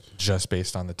watch it just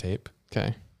based on the tape.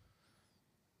 Okay.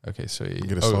 Okay, so you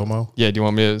Get a slow mo. Yeah, do you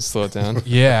want me to slow it down?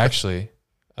 Yeah, actually,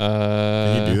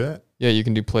 Can you do that? Yeah, you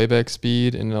can do playback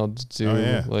speed, and I'll do Oh,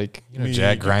 yeah. like. you know, Me-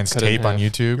 Jack grinds cut it in tape on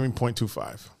half. Give YouTube. me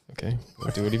 0.25. Okay,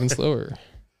 we'll do it even slower.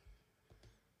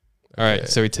 All right, Okay.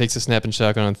 so he takes a snap and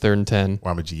shotgun on 3rd and 10.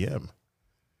 Well, I'm a GM.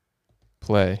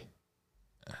 Play.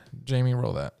 Jamie,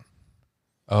 roll that.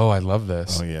 Oh, I love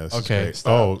this. Oh, yeah. This Okay, Is great.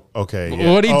 stop. Oh, okay.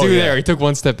 Yeah. What did he Oh, do yeah. there? He took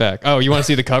one step back. Oh, you want to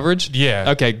see the coverage?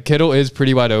 Yeah. Okay, Kittle is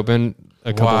pretty wide open.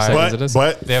 A couple of Why? seconds it is.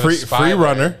 But They have a free spy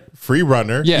runner. Free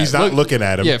runner. Yeah, He's not look- looking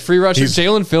at him. Yeah, free rusher. He's,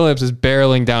 Jalen Phillips is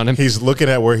barreling down him. he's looking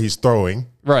at where he's throwing.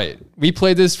 Right. We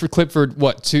played this for clip for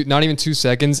what? Not even 2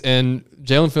 seconds, and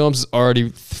Jalen Phillips is already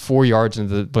 4 yards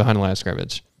into the behind the line of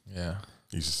scrimmage. Yeah.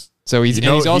 He's So he's You know,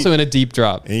 and he's also he- in a deep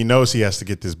drop. and he knows he has to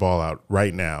get this ball out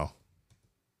right now.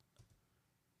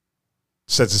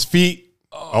 Sets his feet.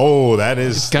 Oh, that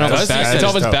is Kind of that off is- his back, that it's is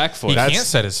off his tough. back foot. He That's- can't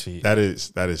set his feet. That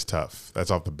is tough. That's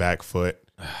off the back foot.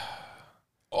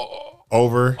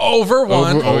 Over. Over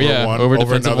one. Over- Oh, yeah. one, Over over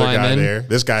defensive another guy lineman. there.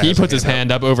 This guy He has puts a his hand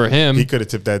up over him. He could have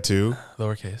tipped that too.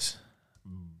 Lowercase.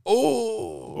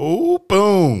 Oh,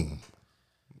 boom.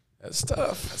 That's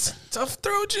tough. That's a tough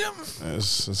throw, Jim.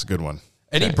 That's a good one.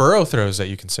 Any Okay. Burrow throws that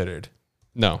you considered?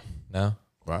 No. No.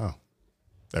 Wow.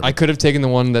 I could have taken the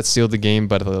one that sealed the game,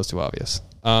 but I thought it was too obvious.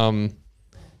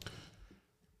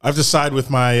 I've decided with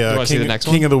my wanna see the next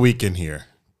one? king of the week in here.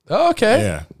 Oh, okay.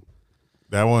 Yeah.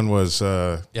 That one was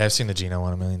Yeah, I've seen the Geno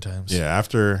one a million times. yeah,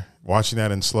 after watching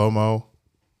that in slow-mo,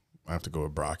 I have to go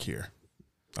with Brock here.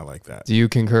 I like that. Do you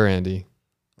concur, Andy?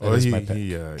 Well, is he my pick.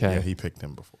 he picked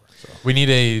him before. So. We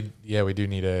need we do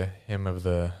need a him of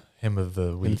the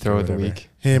week. Throw or of the whatever. week.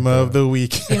 Him of the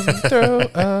week. Him throw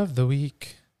of the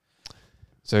week.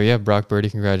 So yeah, Brock Birdie,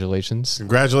 congratulations.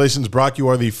 Congratulations, Brock. You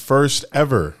are the first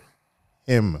ever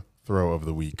him throw of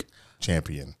the week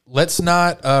champion. Let's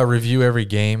not review every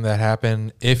game that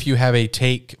happened. If you have a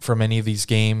take from any of these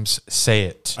games, say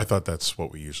it. I thought that's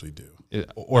what we usually do.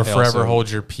 Or I forever also-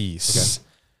 hold your peace.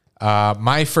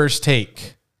 My first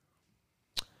take.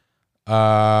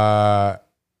 I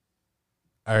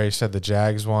already said the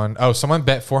Jags one. Oh, someone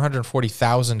bet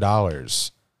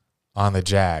 $440,000 on the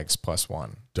Jags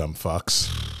 +1. Dumb fucks.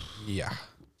 Yeah,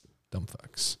 dumb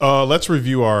fucks. Let's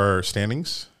review our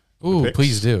standings. Ooh, picks.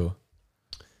 please do.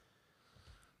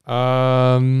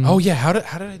 Oh, yeah. How did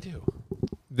I do?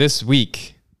 this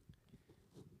week,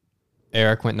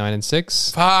 Eric went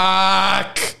 9-6.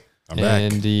 Fuck. I'm back.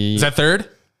 Andy Is that third?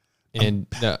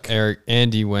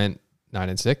 Andy went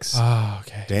 9-6. Oh,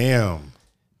 okay. Damn.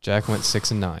 Jack went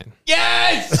 6-9.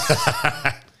 Yes.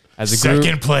 As a group,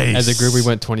 Second place. As a group, we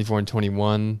went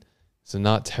 24-21. So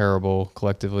not terrible.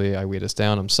 Collectively, I weighed us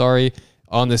down. I'm sorry.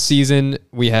 On the season,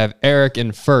 we have Eric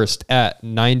in first at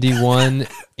 91,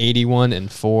 81, and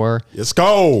 4. Let's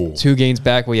go. 2 games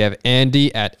back, we have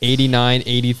Andy at 89,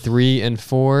 83, and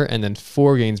 4. And then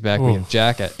 4 games back, we have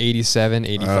Jack at 87,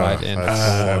 85, and 4.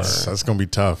 That's gonna be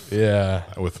tough. Yeah.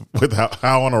 With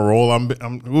how on a roll I'm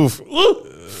oof.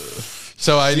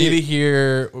 So I need to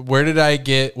hear what did I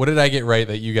get right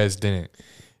that you guys didn't?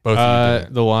 Both of you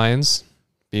didn't. The Lions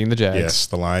being the Jags. Yes,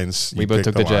 the Lions. We You both picked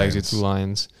took the Jags. You Lions. two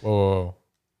Lions. Whoa.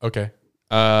 Okay.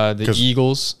 The 'Cause-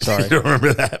 Eagles. Sorry. You don't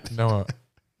remember that? No,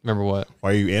 Remember what?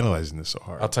 Why are you analyzing this so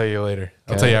hard? I'll tell you later.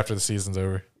 I'll Okay. tell you after the season's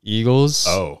over. Eagles.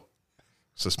 Oh,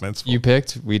 suspenseful. You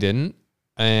picked. We didn't.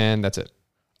 And that's it.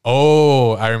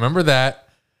 Oh, I remember that.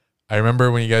 I remember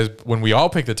when we all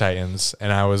picked the Titans,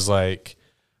 and I was like,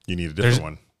 You need a different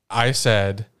one. I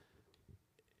said,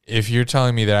 if you're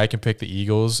telling me that I can pick the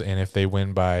Eagles, and if they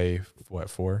win by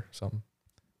 4 something,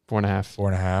 4.5.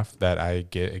 4.5, that I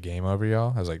get a game over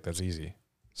y'all, I was like, that's easy.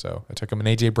 So I took him, and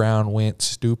AJ Brown went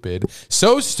stupid.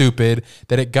 So stupid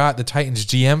that it got the Titans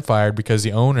GM fired because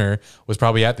the owner was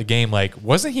probably at the game like,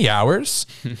 wasn't he ours?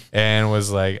 And was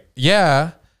like,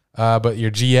 yeah, but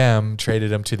your GM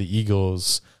traded him to the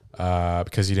Eagles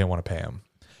because you didn't want to pay him.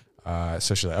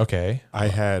 So she's like, okay. I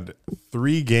had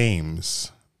 3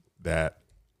 games that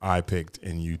I picked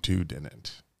and you two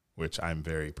didn't, which I'm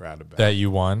very proud about. That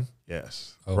you won.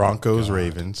 Yes. Oh, Broncos, God.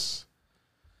 Ravens.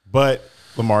 But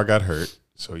Lamar got hurt,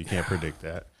 so you can't predict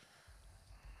that.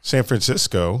 San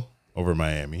Francisco over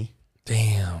Miami.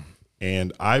 Damn.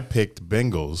 And I picked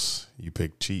Bengals. You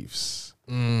picked Chiefs.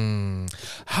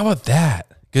 How about that?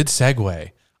 Good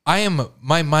segue.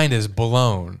 My mind is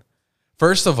blown.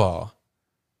 First of all,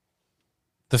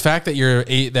 the fact that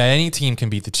that any team can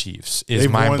beat the Chiefs is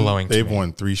mind blowing. They've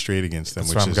won 3 straight against them, That's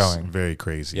which where I'm is going. very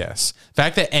crazy. Yes. The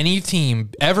fact that any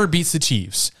team ever beats the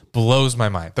Chiefs blows my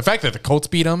mind. The fact that the Colts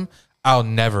beat them, I'll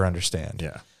never understand.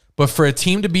 Yeah. But for a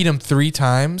team to beat them 3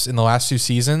 times in the last 2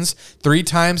 seasons, 3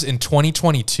 times in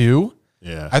 2022,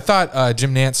 Yeah. I thought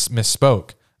Jim Nantz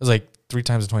misspoke. I was like 3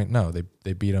 times in 20. No,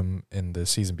 they beat them in the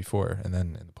season before and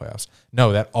then in the playoffs.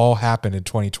 No, that all happened in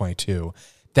 2022.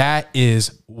 That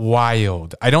is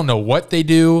wild. I don't know what they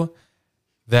do.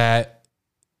 That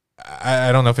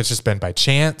I don't know if it's just been by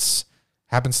chance,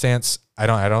 happenstance. I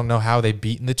don't know how they've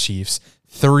beaten the Chiefs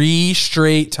 3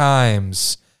 straight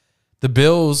times. The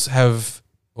Bills have,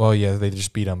 well, yeah, they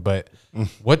just beat them. But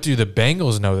what do the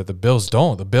Bengals know that the Bills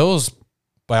don't? The Bills,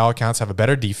 by all accounts, have a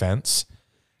better defense.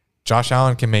 Josh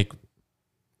Allen can make,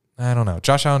 I don't know.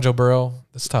 Josh Allen, Joe Burrow,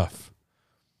 that's tough.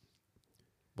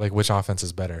 Like, which offense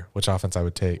is better? Which offense I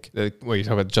would take? What, you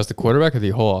talking about just the quarterback or the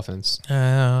whole offense?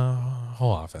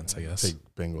 Whole offense, I guess. Take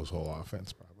Bengals' whole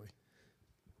offense, probably.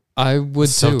 I would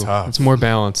It's so too. tough. It's more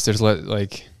balanced. There's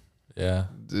like Yeah.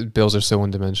 the Bills are so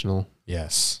one-dimensional.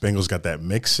 Yes. Bengals got that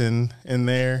Mixon in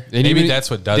there. They didn't Maybe even- that's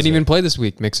what does Didn't it. even play this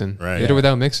week, Mixon. Right. They did it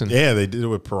without Mixon. Yeah, they did it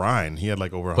with Perrine. He had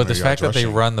like over 100 But the fact that yards they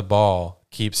rushing. run the ball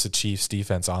keeps the Chiefs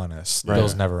defense honest. The Right.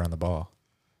 Bills never run the ball.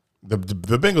 The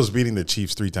Bengals beating the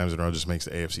Chiefs 3 times in a row just makes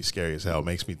the AFC scary as hell. It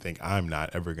makes me think I'm not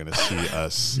ever going to see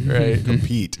us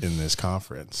compete in this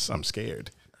conference. I'm scared.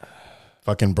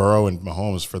 Fucking Burrow and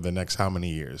Mahomes for the next how many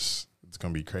years?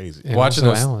 going to be crazy. And Watching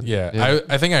also those, Allen. yeah.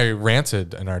 I think I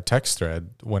ranted in our text thread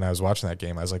when I was watching that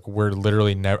game. I was like, "We're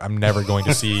literally I'm never going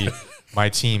to see my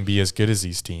team be as good as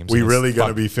these teams. We And it's really going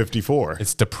to be 54.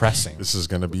 It's depressing. This is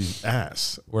going to be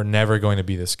ass. We're never going to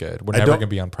be this good. We're never going to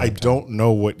be on prime I time. don't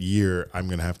know what year I'm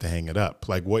going to have to hang it up.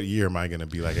 Like, what year am I going to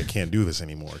be like, I can't do this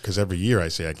anymore? Because every year I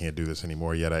say I can't do this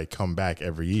anymore, yet I come back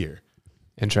every year.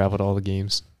 And travel to all the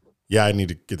games. Yeah, I need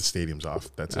to get the stadiums off.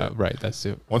 That's it. Right, that's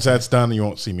it. Once that's done, you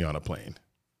won't see me on a plane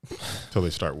until they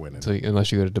start winning. So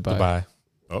unless you go to Dubai. Dubai.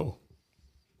 Oh.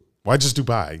 Why just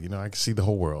Dubai? You know, I can see the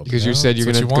whole world. Because you said you're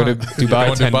that's going to what go you to Dubai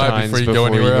want. 10 Dubai times before you before go you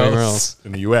go anywhere anywhere else. else.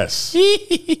 In the U.S.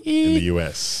 In the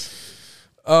U.S.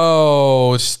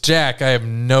 Oh, Jack, I have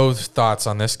no thoughts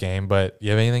on this game, but you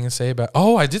have anything to say about?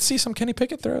 Oh, I did see some Kenny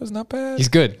Pickett throws. Not bad. He's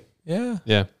good. Yeah.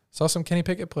 Yeah. Saw some Kenny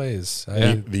Pickett plays.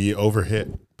 The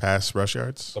overhit pass rush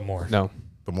yards? Some more. No.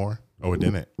 The more? Oh, it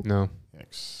didn't. No.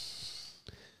 Yikes.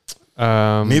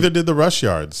 Neither. Did the rush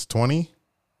yards. 20?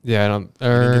 Yeah, I don't. I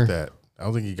didn't get that. I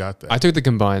don't think he got that. I took the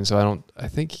combined, so I don't. I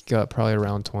think he got probably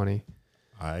around 20.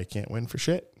 I can't win for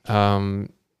shit. Do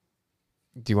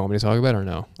you want me to talk about it or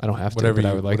no? I don't have to, Whatever but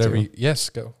I would like to. Yes,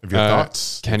 go. If your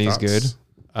thoughts. Kenny's your thoughts.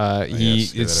 good.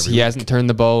 yes, say that every He week. hasn't turned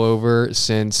the ball over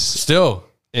since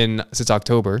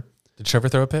October. Did Trevor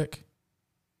throw a pick?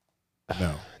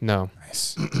 No. No.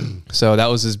 Nice. So that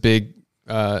was his big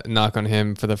knock on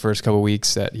him for the first couple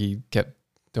weeks that he kept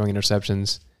throwing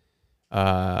interceptions.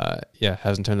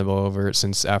 Hasn't turned the ball over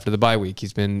since after the bye week.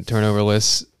 He's been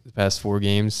turnoverless the past 4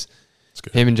 games. That's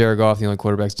good. Him and Jared Goff, the only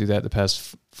quarterbacks to do that the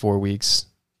past 4 weeks,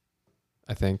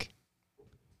 I think.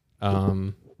 I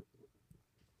don't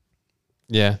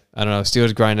know.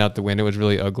 Steelers grind out the win. It was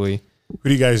really ugly. Who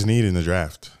do you guys need in the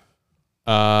draft?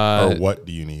 Or what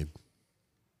do you need?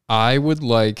 I would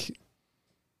like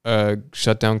a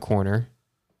shutdown corner.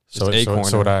 So Just a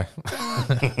corner. would I.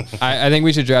 I think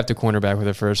we should draft a cornerback with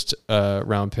the first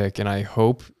round pick, and I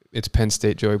hope it's Penn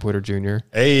State Joey Porter Jr.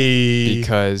 Hey.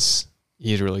 because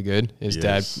he's really good. His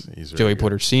dad, he's Joey very good.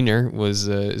 Porter Sr., is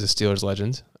a Steelers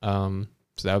legend, so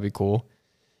that would be cool.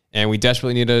 And we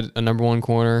desperately need a number 1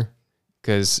 corner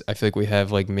because I feel like we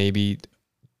have like maybe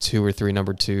 2 or 3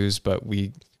 number 2s, but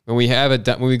when we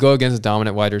go against a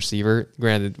dominant wide receiver,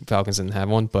 granted Falcons didn't have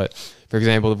one, but for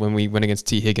example, when we went against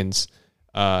T. Higgins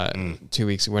 2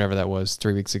 weeks, whenever that was,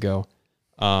 3 weeks ago,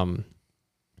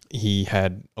 he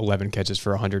had 11 catches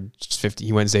for 150.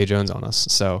 He went Zay Jones on us.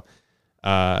 So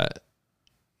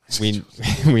we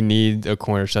need a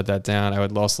corner to shut that down. I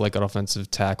would also like an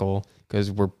offensive tackle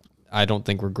because I don't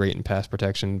think we're great in pass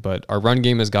protection, but our run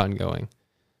game has gotten going.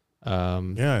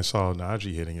 Yeah, I saw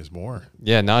Najee hitting his more.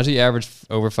 Yeah, Najee averaged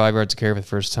over 5 yards a carry for the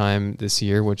first time this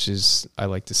year, which is I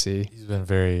like to see. He's been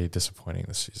very disappointing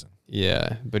this season.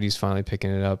 Yeah, but he's finally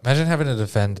picking it up. Imagine having to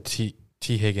defend T.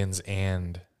 Higgins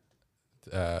and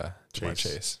Jamar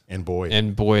Chase. And Boyd.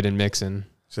 And Boyd and Mixon.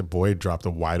 Said Boyd dropped a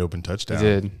wide open touchdown. He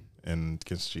did. And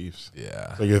against Chiefs.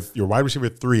 Yeah. So your wide receiver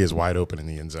 3 is wide open in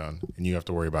the end zone, and you have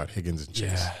to worry about Higgins and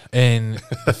Chase. Yeah. And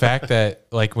the fact that,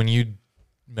 like, when you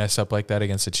mess up like that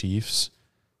against the Chiefs,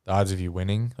 the odds of you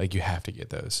winning, like, you have to get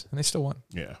those. And they still won.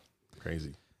 Yeah.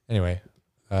 Crazy. Anyway,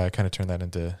 kind of turned that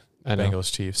into I know.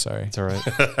 Bengals Chiefs. Sorry. It's all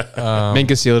right.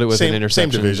 Minka sealed it with an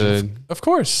interception. Same division. Of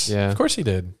course. Yeah. Of course he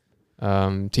did.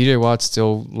 TJ Watt's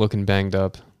still looking banged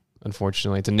up,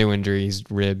 unfortunately. It's a new injury, his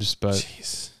ribs. But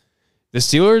Jeez. the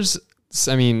Steelers,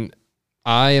 I mean,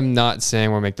 I am not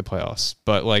saying we'll make the playoffs,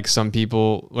 but like some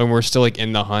people, when we're still like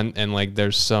in the hunt and like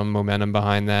there's some momentum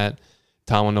behind that,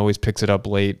 Tomlin always picks it up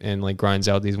late and like grinds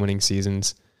out these winning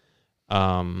seasons.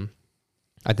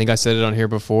 I think I said it on here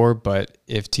before, but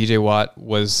if TJ Watt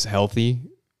was healthy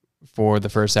for the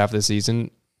first half of the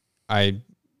season, I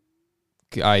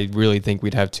really think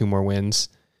we'd have 2 more wins.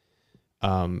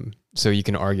 So you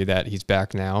can argue that he's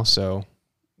back now, so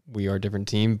we are a different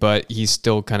team, but he's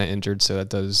still kind of injured, so that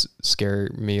does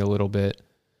scare me a little bit.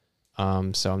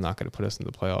 So I'm not going to put us in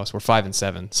the playoffs. We're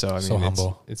 5-7, so I mean, So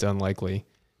humble. it's unlikely.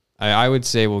 I would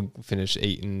say we'll finish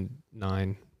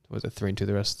 8-9. Was it 3-2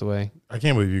 the rest of the way? I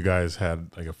can't believe you guys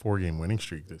had like a 4-game winning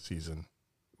streak this season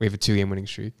We have a 2-game winning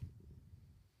streak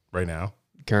right now.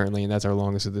 currently, and that's our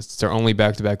longest of this. It's our only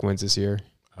back-to-back wins this year,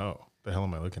 Oh, the hell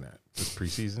am I looking at? This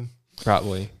preseason?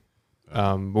 probably.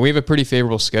 But we have a pretty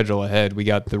favorable schedule ahead. We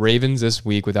got the Ravens this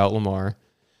week without Lamar.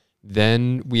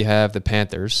 Then we have the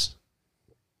Panthers.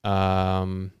 We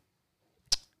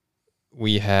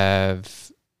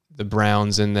have the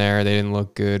Browns in there. They didn't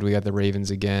look good. We got the Ravens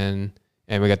again.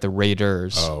 And we got the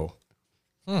Raiders. Oh.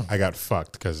 I got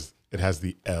fucked because it has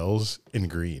the L's in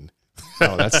green.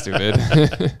 Oh, that's stupid.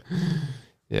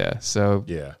 Yeah, so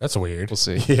Yeah. That's weird. we'll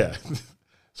see. Yeah.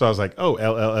 So I was like, oh,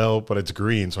 LLL, but it's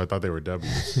green, so I thought they were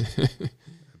W's.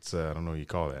 It's I don't know what you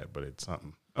call that, but it's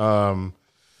something.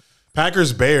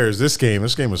 Packers Bears. This game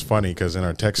was funny because in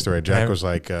our text thread, Jack was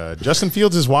like, Justin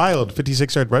Fields is wild,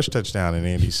 56-yard rush touchdown, and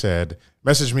Andy said,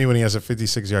 message me when he has a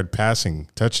 56-yard passing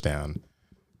touchdown.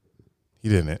 He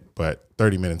didn't, but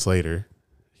 30 minutes later,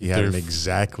 he had an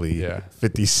exactly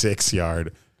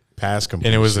 56-yard pass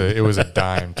completion. And it was a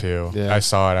dime too. Yeah. I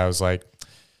saw it. I was like,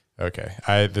 okay,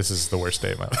 this is the worst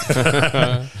day of my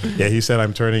life. Yeah, he said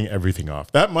I'm turning everything off.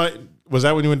 Was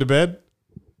that when you went to bed?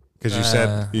 Because you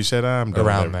said I'm done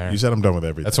around with there. You said I'm done with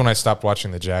everything. That's when I stopped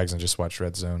watching the Jags and just watched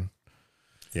Red Zone.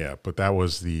 Yeah, but that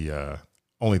was the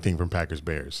only thing from Packers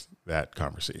Bears, that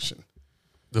conversation.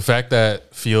 The fact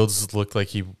that Fields looked like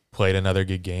he played another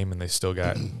good game and they still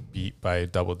got beat by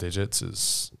double digits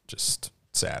is just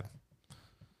sad.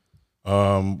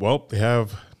 Well, they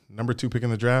have number 2 pick in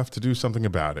the draft to do something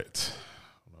about it.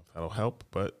 I don't know if that'll help,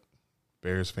 but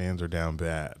Bears fans are down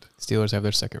bad. Steelers have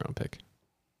their second round pick.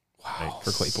 Wow.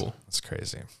 For Claypool. That's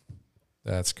crazy.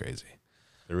 That's crazy.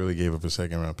 They really gave up a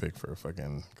second round pick for a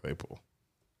fucking Claypool.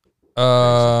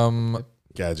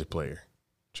 Gadget player.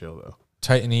 Chill, though.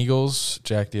 Titan Eagles.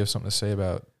 Jack, do you have something to say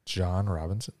about John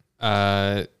Robinson?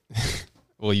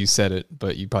 Well, you said it,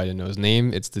 but you probably didn't know his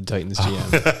name. It's the Titans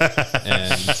GM.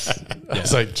 And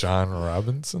It's like John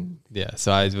Robinson. yeah,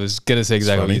 so I was going to say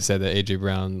exactly what funny. you said, that A.J.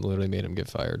 Brown literally made him get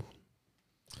fired.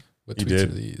 What He tweets did.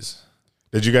 are these?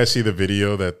 Did you guys see the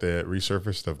video that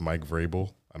resurfaced of Mike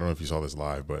Vrabel? I don't know if you saw this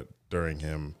live, but during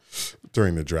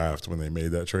the draft when they made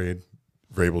that trade,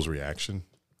 Vrabel's reaction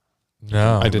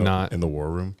No. I did not. in the war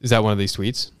room. Is that one of these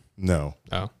tweets? No,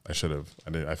 Oh. I should have.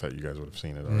 I thought you guys would have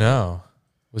seen it. Already. No.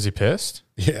 Was he pissed?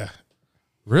 Yeah.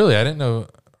 Really? I didn't know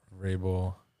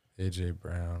Rabel, AJ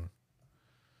Brown.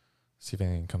 See if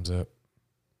anything comes up.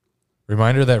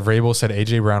 Reminder that Vrabel said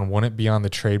AJ Brown wouldn't be on the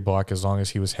trade block as long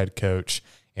as he was head coach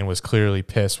and was clearly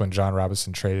pissed when John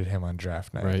Robinson traded him on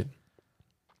draft night. Right.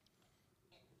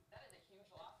 That is a huge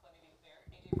loss. Let me be clear.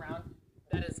 AJ Brown,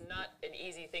 that is not an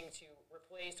easy thing to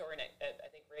replace, or I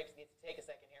think Braves needs to take a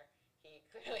second here. He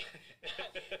clearly,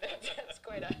 that's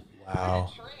quite a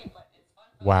Wow. trade, but it's fun.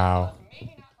 Wow.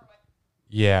 Maybe not for my.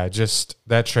 Yeah, just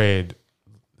that trade,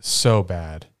 so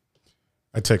bad.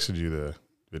 I texted you the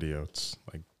video. It's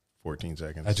like 14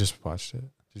 seconds. I just watched it.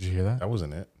 Did you hear that? That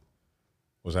wasn't it.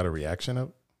 Was that a reaction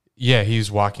of? Yeah, he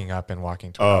was walking up and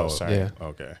walking toward. Oh, Oh, sorry. yeah.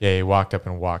 Okay. Yeah, he walked up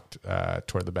and walked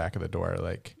toward the back of the door.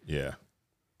 Like, Yeah.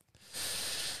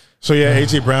 So yeah,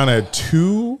 AJ Brown had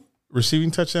 2 receiving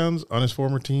touchdowns on his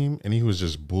former team, and he was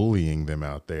just bullying them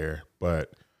out there.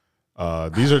 But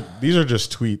these are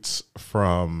just tweets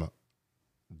from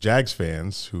Jags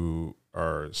fans who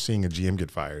are seeing a GM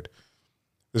get fired.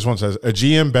 This one says, a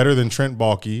GM better than Trent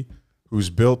Baalke, who's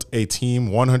built a team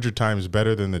 100 times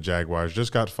better than the Jaguars,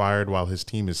 just got fired while his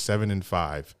team is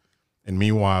 7-5. And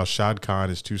meanwhile, Shad Khan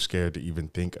is too scared to even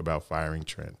think about firing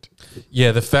Trent.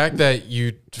 yeah, the fact that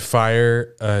you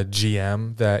fire a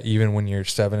GM that even when you're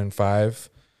 7-5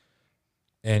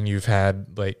 and you've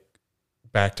had like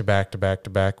back to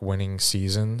back winning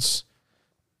seasons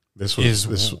This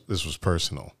was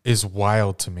personal. is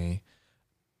wild to me.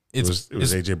 It was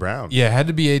AJ Brown. Yeah, it had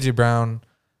to be AJ Brown,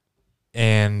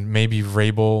 and maybe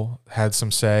Vrabel had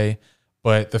some say.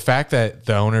 But the fact that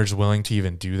the owner's willing to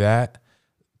even do that,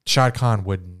 Shad Khan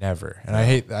would never. And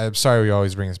I'm sorry we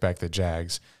always bring this back to the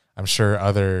Jags. I'm sure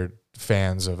other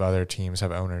fans of other teams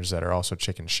have owners that are also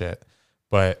chicken shit.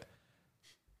 But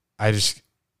I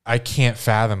can't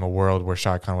fathom a world where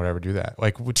Shad Khan would ever do that.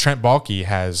 Like Trent Baalke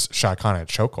has Shad Khan in a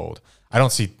chokehold. I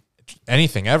don't see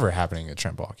anything ever happening to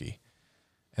Trent Baalke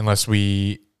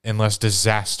unless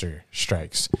disaster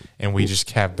strikes and we just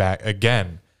have back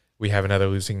again. We have another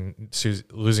losing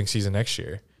season next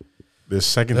year. This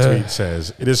second tweet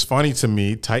says, it is funny to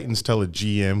me, Titans tell a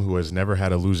GM who has never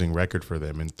had a losing record for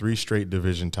them in 3 straight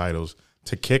division titles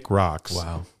to kick rocks.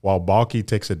 Wow. While Baalke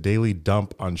takes a daily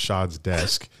dump on Shad's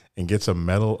desk and gets a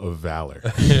Medal of Valor.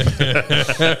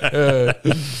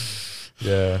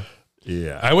 Yeah.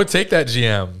 Yeah. I would take that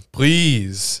GM.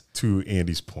 Please To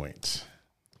Andy's point.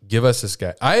 give us this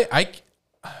guy.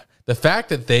 The fact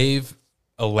that they've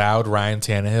allowed Ryan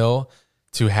Tannehill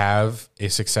to have a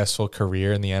successful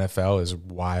career in the NFL is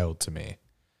wild to me.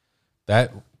 And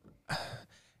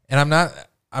I'm not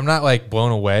like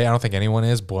blown away. I don't think anyone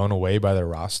is blown away by their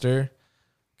roster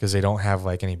because they don't have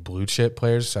like any blue chip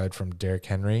players aside from Derrick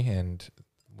Henry and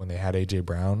when they had AJ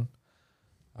Brown.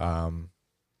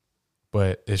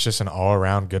 But it's just an all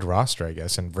around good roster, I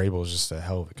guess. And Vrabel is just a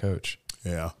hell of a coach.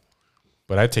 Yeah,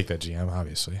 But I'd take that GM,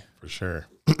 obviously. for sure.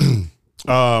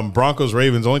 Broncos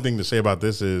Ravens. Only thing to say about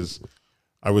this is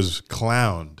I was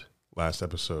clowned last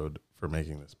episode for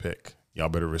making this pick. Y'all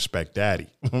better respect Daddy.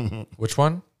 Which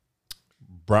one?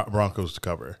 Broncos to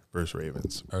cover versus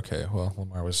Ravens. Okay, well,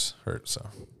 Lamar was hurt, so.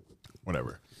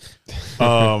 Whatever.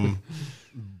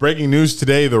 Breaking news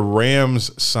today, the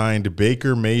Rams signed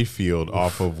Baker Mayfield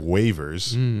off of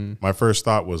waivers. My first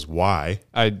thought was why?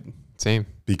 Same.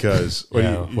 Because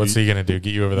what's he going to do?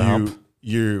 Get you over the hump?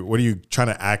 What are you trying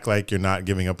to act like you're not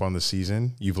giving up on the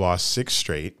season? You've lost 6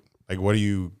 straight. Like, what are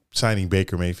you signing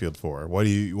Baker Mayfield for? What do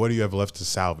you have left to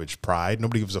salvage? Pride?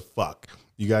 Nobody gives a fuck.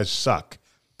 You guys suck.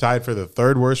 Tied for the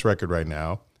 3rd worst record right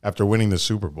now after winning the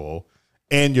Super Bowl.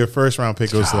 And your first round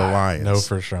pick goes to the Lions. No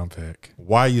first round pick.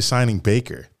 Why are you signing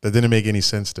Baker? That didn't make any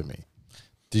sense to me.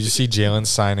 Did you see Jalen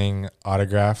signing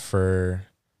autograph for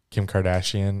Kim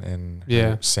Kardashian and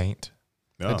her Saint?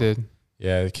 No. I did.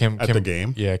 Yeah, Kim the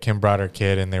game? Yeah, Kim brought her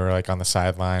kid and they were like on the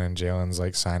sideline and Jalen's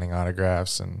like signing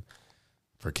autographs and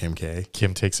For Kim K.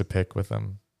 Kim takes a pic with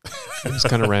him. It's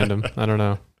kind of random. I don't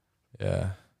know. Yeah.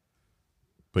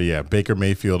 But yeah, Baker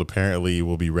Mayfield apparently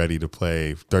will be ready to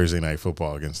play Thursday Night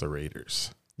Football against the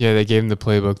Raiders. Yeah, they gave him the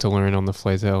playbook to learn on the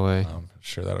flight to LA. I'm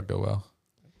sure that'll go well.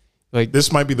 Like This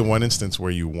might be the one instance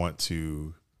where you want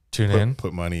to Tune in.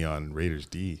 put money on Raiders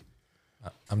D.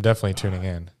 I'm definitely tuning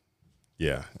in.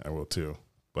 Yeah, I will too.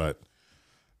 But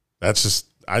I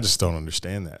just don't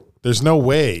understand that. There's no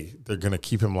way they're going to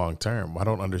keep him long term. I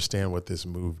don't understand what this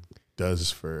move does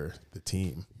for the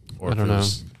team. Or I don't know.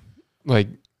 Like,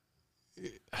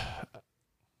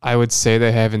 I would say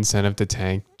they have incentive to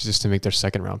tank just to make their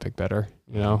 2nd round pick better.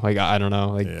 You know, like I don't know.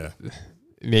 Like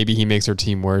maybe he makes their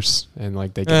team worse and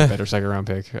like they get a better 2nd round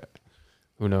pick.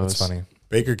 Who knows? That's funny.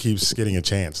 Baker keeps getting a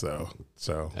chance though.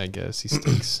 So I guess he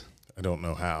stinks. I don't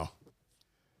know how.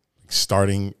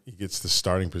 He gets the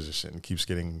starting position, keeps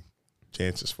getting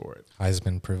chances for it.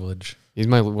 Heisman privilege. He's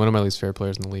one of my least favorite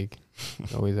players in the league.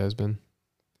 Always has been.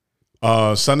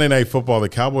 Sunday Night Football, the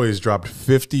Cowboys dropped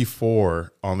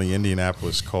 54 on the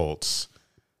Indianapolis Colts,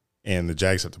 and the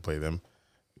Jags have to play them.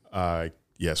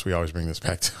 Yes, we always bring this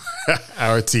back to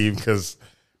our team because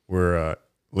we're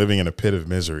living in a pit of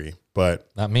misery. But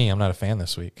Not me. I'm not a fan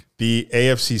this week. the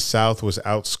AFC South was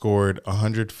outscored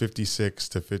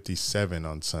 156-57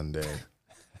 on Sunday.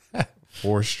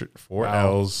 Four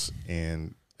L's,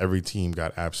 and every team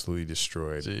got absolutely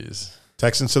destroyed. Jeez.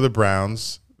 Texans to the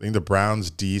Browns. I think the Browns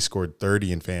D scored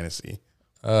 30 in fantasy.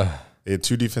 They had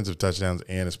 2 defensive touchdowns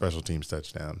and a special teams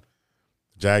touchdown.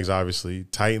 Jags, obviously.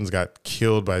 Titans got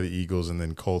killed by the Eagles, and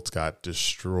then Colts got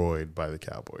destroyed by the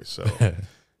Cowboys. So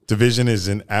division is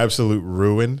in absolute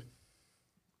ruin.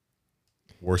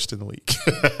 Worst in the league.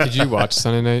 Did you watch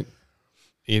Sunday night?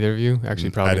 Either of you?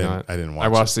 Actually, probably not. I didn't watch. I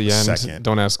watched it the end. second.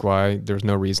 Don't ask why. There was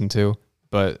no reason to.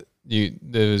 But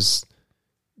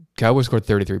Cowboys scored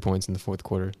 33 points in the 4th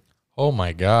quarter. Oh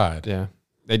my God. Yeah.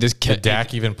 They just Did kept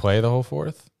Dak even play the whole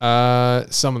 4th? not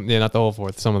the whole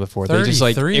 4th, some of the 4th. They just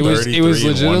like 33? it was 33 in one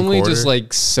legitimately just quarter.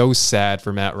 like so sad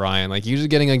for Matt Ryan. Like he was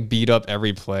getting like beat up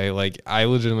every play. Like I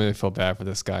legitimately felt bad for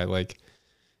this guy. Like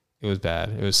it was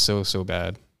bad. It was so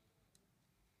bad.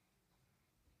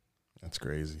 That's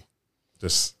crazy.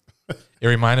 Just It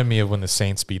reminded me of when the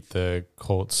Saints beat the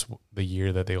Colts the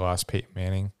year that they lost Peyton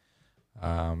Manning.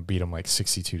 Beat them like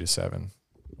 62-7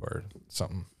 or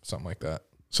something like that.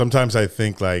 sometimes I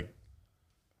think like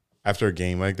after a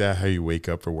game like that, how you wake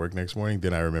up for work next morning.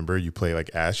 Then I remember you play like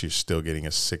ass, you're still getting a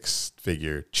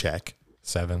 6-figure check.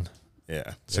 7.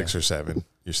 Yeah, 6 or 7.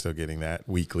 You're still getting that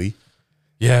weekly.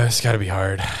 Yeah, it's got to be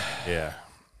hard. Yeah,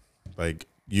 like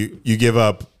you give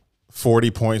up 40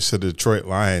 points to the Detroit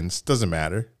Lions. Doesn't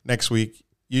matter. Next week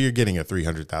you're getting a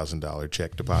 $300,000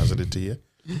 check deposited to you.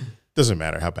 Doesn't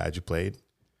matter how bad you played.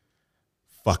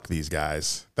 Fuck these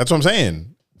guys. That's what I'm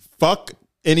saying. Fuck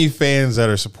any fans that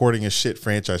are supporting a shit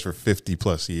franchise for 50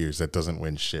 plus years that doesn't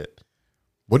win shit.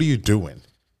 What are you doing?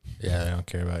 Yeah, they don't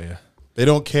care about you. They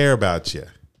don't care about you.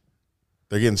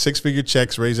 They're getting 6-figure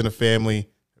checks, raising a family,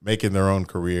 making their own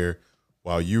career,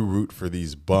 while you root for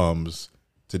these bums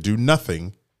to do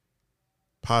nothing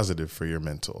positive for your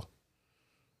mental.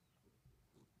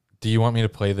 Do you want me to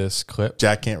play this clip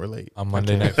Jack can't relate. on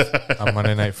Monday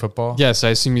night Football? Yes, I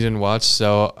assume you didn't watch,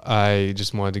 so I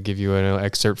just wanted to give you an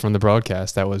excerpt from the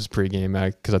broadcast that was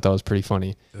pregame because I thought it was pretty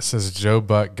funny. This is Joe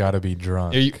Buck got to be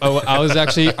drunk.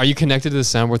 Are you connected to the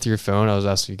sound with your phone? I was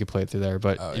asking if you could play it through there,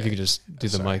 but if yeah. you could just do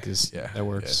the mic, that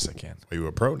works. Yes, I can. Are you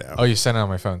a pro now? Oh, you sent it on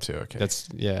my phone too. Okay. That's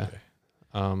yeah.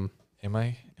 Am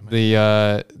I?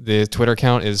 The Twitter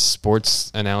account is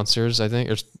sports announcers, I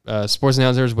think, or sports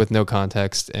announcers with no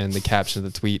context, and the caption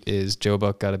of the tweet is Joe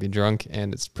Buck got to be drunk,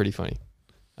 and it's pretty funny,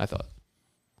 I thought.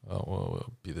 Well,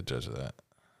 we'll be the judge of that.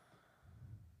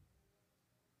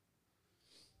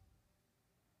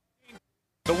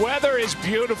 The weather is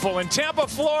beautiful in Tampa,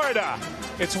 Florida.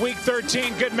 It's week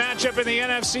 13, good matchup in the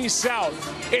NFC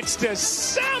South. It's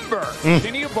December.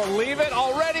 Can you believe it?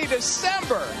 Already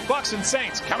December. Bucks and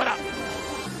Saints coming up.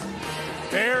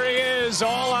 There he is,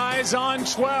 all eyes on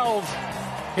 12.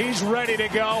 He's ready to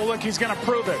go. Look, he's going to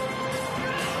prove it.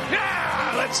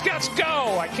 Yeah, let's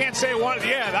go. I can't say one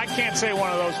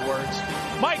of those words.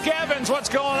 Mike Evans, what's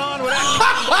going on with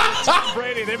that? Tom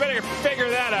Brady, they better figure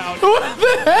that out. What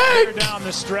the heck? Down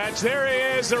the stretch. There he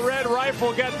is, the red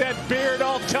rifle, got that beard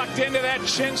all tucked into that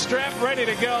chin strap, ready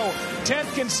to go.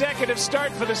 10th consecutive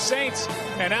start for the Saints.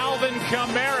 And Alvin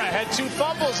Kamara had 2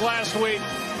 fumbles last week.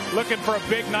 Looking for a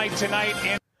big night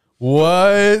tonight.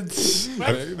 What?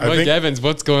 Mike Evans,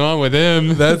 what's going on with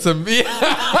him? That's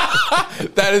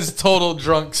that is total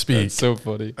drunk speak. That's so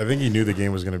funny. I think he knew the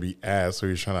game was going to be ass, so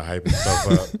he was trying to hype himself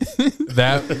up.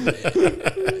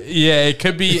 It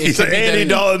could be. He's like, Andy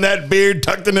Dalton, that beard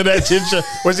tucked into that chin strap.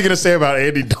 What's he going to say about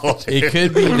Andy Dalton? It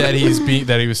could be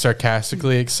that he was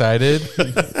sarcastically excited,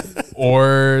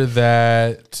 or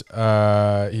that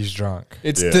he's drunk.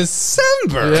 It's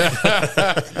December.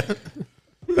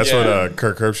 That's what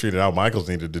Kirk Herbstreit and Al Michaels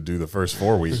needed to do the first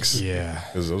 4 weeks. Yeah,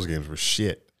 because those games were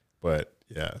shit. But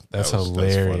yeah, that's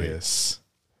hilarious.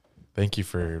 Thank you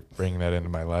for bringing that into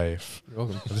my life. You're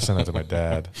welcome. I just sent that to my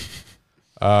dad.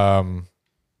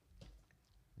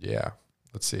 Yeah,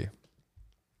 let's see.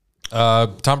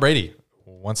 Tom Brady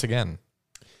once again.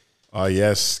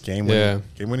 Yes, game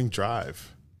winning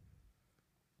drive.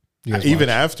 Even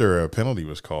after a penalty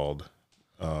was called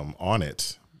on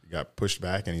it, he got pushed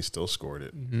back and he still scored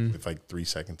it with like 3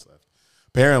 seconds left.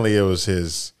 Apparently, it was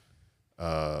his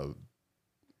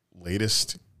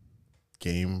latest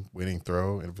game-winning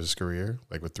throw of his career,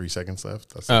 like with 3 seconds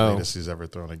left. That's the latest he's ever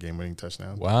thrown a game-winning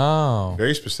touchdown. Wow.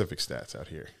 Very specific stats out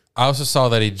here. I also saw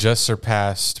that he just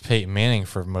surpassed Peyton Manning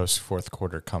for most fourth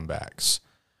quarter comebacks,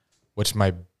 which do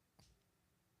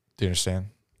you understand?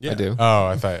 Yeah. I do. Oh,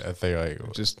 I thought you were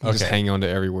like just hang on to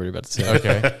every word you're about to say.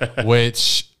 Okay.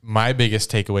 Which my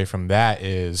biggest takeaway from that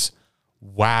is,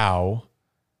 wow,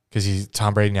 because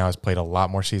Tom Brady now has played a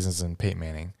lot more seasons than Peyton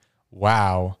Manning.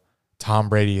 Wow, Tom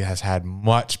Brady has had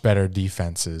much better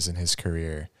defenses in his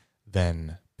career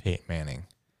than Peyton Manning.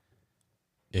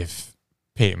 If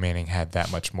Peyton Manning had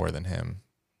that much more than him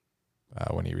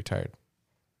when he retired,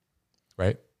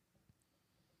 right?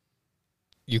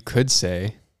 You could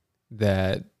say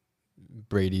that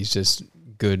Brady's just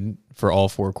good for all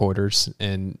 4 quarters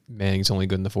and Manning's only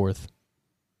good in the 4th.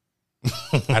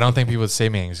 I don't think people would say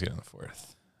Manning's good in the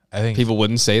 4th. I think people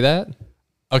wouldn't say that.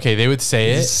 Okay, they would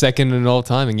say He's second in all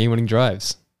time in game-winning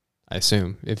drives, I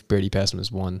assume, if Brady passed him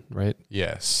as 1, right?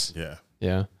 Yes.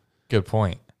 Yeah. Good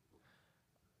point.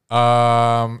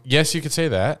 Yes, you could say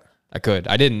that. I could.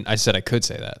 I didn't. I said I could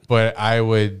say that. But I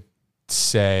would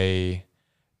say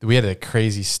we had a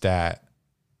crazy stat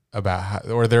about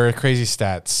there are crazy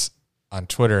stats on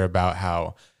Twitter about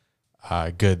how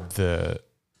good the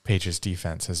Patriots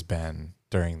defense has been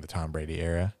during the Tom Brady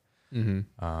era.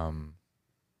 Mm-hmm.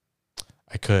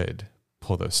 I could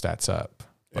pull those stats up,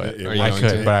 but I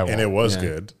won't. And it was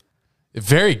good.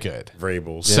 Very good.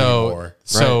 Vrabel.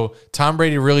 So Tom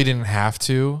Brady really didn't have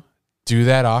to do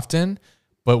that often,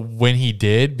 but when he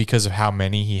did, because of how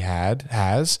many he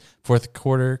has fourth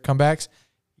quarter comebacks,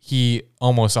 he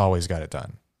almost always got it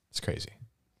done. It's crazy.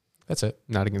 That's it.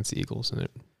 Not against the Eagles, and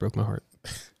it broke my heart.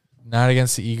 Not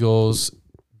against the Eagles,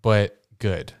 but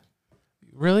good.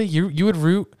 Really? You would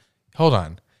root? Hold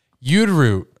on. You'd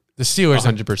root the Steelers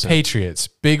 100%. Patriots.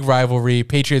 Big rivalry.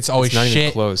 Patriots always it's not shit.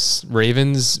 Even close.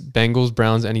 Ravens, Bengals,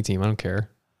 Browns, any team. I don't care.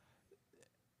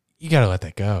 You got to let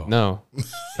that go. No.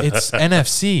 It's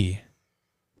NFC.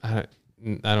 I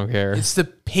don't care. It's the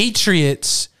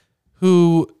Patriots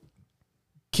who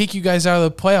kick you guys out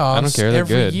of the playoffs I don't care. They're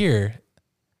every good. year.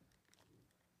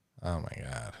 Oh, my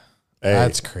God. Hey,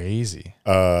 that's crazy.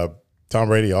 Tom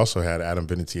Brady also had Adam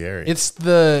Vinatieri. It's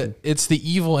the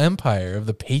evil empire of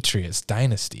the Patriots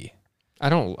dynasty. I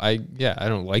don't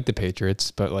like the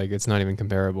Patriots, but like it's not even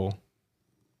comparable.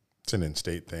 It's an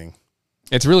in-state thing.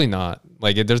 It's really not.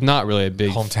 Like there's not really a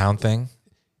big hometown thing.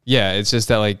 Yeah, it's just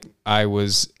that like I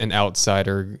was an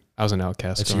outsider. I was an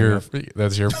outcast.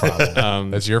 That's your problem.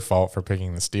 That's your fault for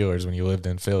picking the Steelers when you lived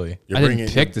in Philly. I didn't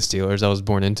pick the Steelers. I was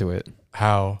born into it.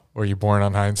 How? Were you born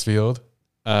on Heinz Field?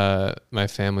 My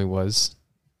family was.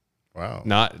 Wow.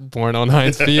 Not born on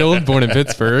Heinz Field, born in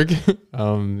Pittsburgh.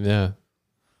 Yeah.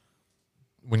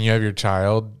 When you have your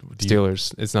child,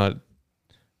 Steelers. It's not.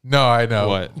 No, I know.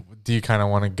 What? Do you kind of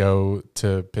want to go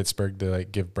to Pittsburgh to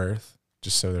like give birth,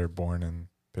 just so they're born in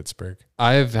Pittsburgh?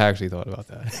 I've actually thought about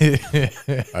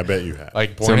that. I bet you have.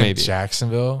 Like born in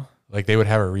Jacksonville. Like they would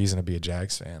have a reason to be a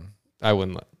Jags fan. I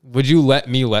wouldn't would you let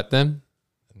me let them?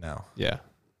 No, Yeah.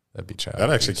 that'd be childish. That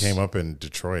actually came up in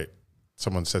Detroit.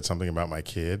 Someone said something about my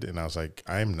kid, and I was like,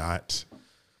 I'm not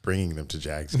bringing them to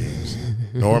Jags games,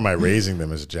 nor am I raising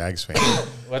them as a Jags fan.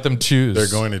 Let them choose. They're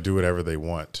going to do whatever they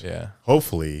want. Yeah.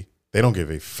 Hopefully, they don't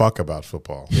give a fuck about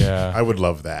football. Yeah. I would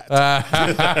love that.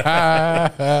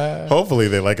 Hopefully,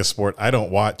 they like a sport I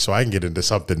don't watch so I can get into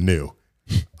something new.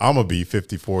 I'm going to be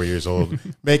 54 years old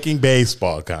making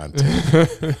baseball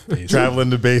content, traveling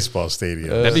to baseball stadiums.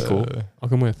 That'd be cool. I'll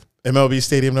come with. MLB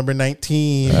Stadium number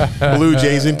 19, Blue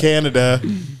Jays in Canada.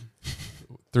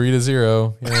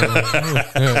 3-0.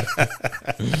 Yeah.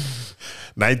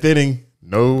 Ninth inning,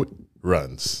 no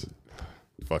runs.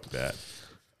 Fuck that.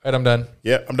 All right, I'm done.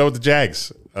 Yeah, I'm done with the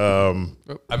Jags. I'm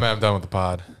done with the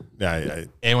pod. Yeah,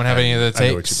 Anyone have any of the takes? I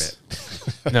know what you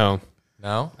meant. No,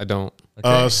 No? I don't.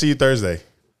 Okay. See you Thursday.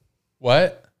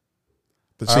 What?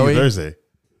 See you we? Thursday.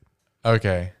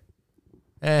 Okay.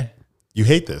 You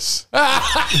hate this. And I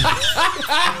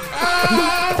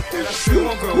still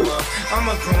won't grow up. I'm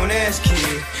a grown ass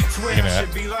kid. Swear You gonna I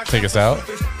should be like take us out?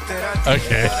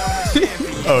 Okay.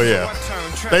 Oh, yeah.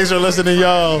 Thanks for listening,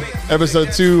 y'all.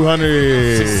 Episode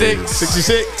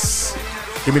 266.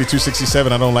 Give me the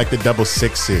 267. I don't like the double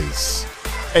sixes.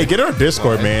 Hey, get our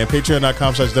Discord, man.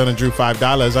 Patreon.com/DunandDrew,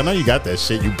 $5. I know you got that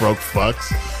shit, you broke fucks.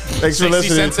 Thanks for 60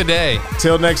 listening. cents a day.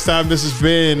 Till next time, this has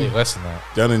been Hey, less than that.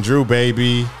 Dun and Drew,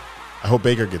 baby. I hope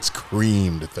Baker gets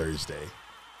creamed Thursday.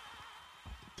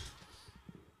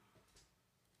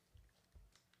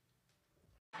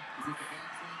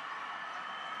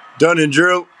 Dun and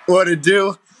Drew, what it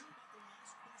do?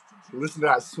 Listen to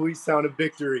that sweet sound of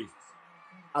victory.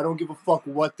 I don't give a fuck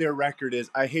what their record is.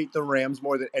 I hate the Rams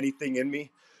more than anything in me.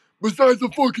 Besides the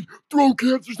fucking throat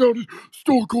cancer sounded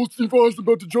Stone Cold Steve Austin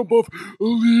about to jump off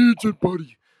Allegiant,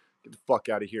 buddy. Get the fuck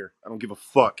out of here. I don't give a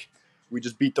fuck. We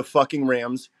just beat the fucking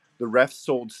Rams. The refs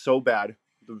sold so bad.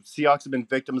 The Seahawks have been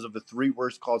victims of the 3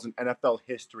 worst calls in NFL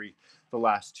history the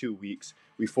last 2 weeks.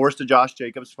 We forced a Josh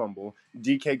Jacobs fumble.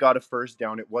 DK got a first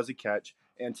down. It was a catch.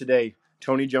 And today,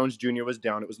 Tony Jones Jr. was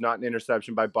down. It was not an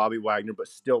interception by Bobby Wagner, but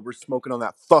still, we're smoking on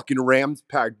that fucking Rams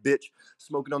pack, bitch.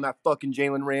 Smoking on that fucking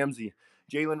Jalen Ramsey.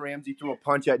 Jalen Ramsey threw a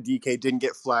punch at DK, didn't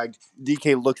get flagged.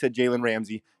 DK looks at Jalen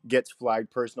Ramsey, gets flagged,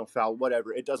 personal foul,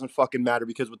 whatever. It doesn't fucking matter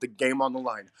because with the game on the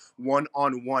line,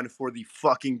 1-on-1 for the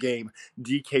fucking game,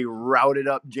 DK routed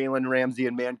up Jalen Ramsey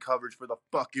in man coverage for the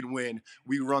fucking win.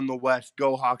 We run the West.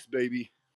 Go Hawks, baby.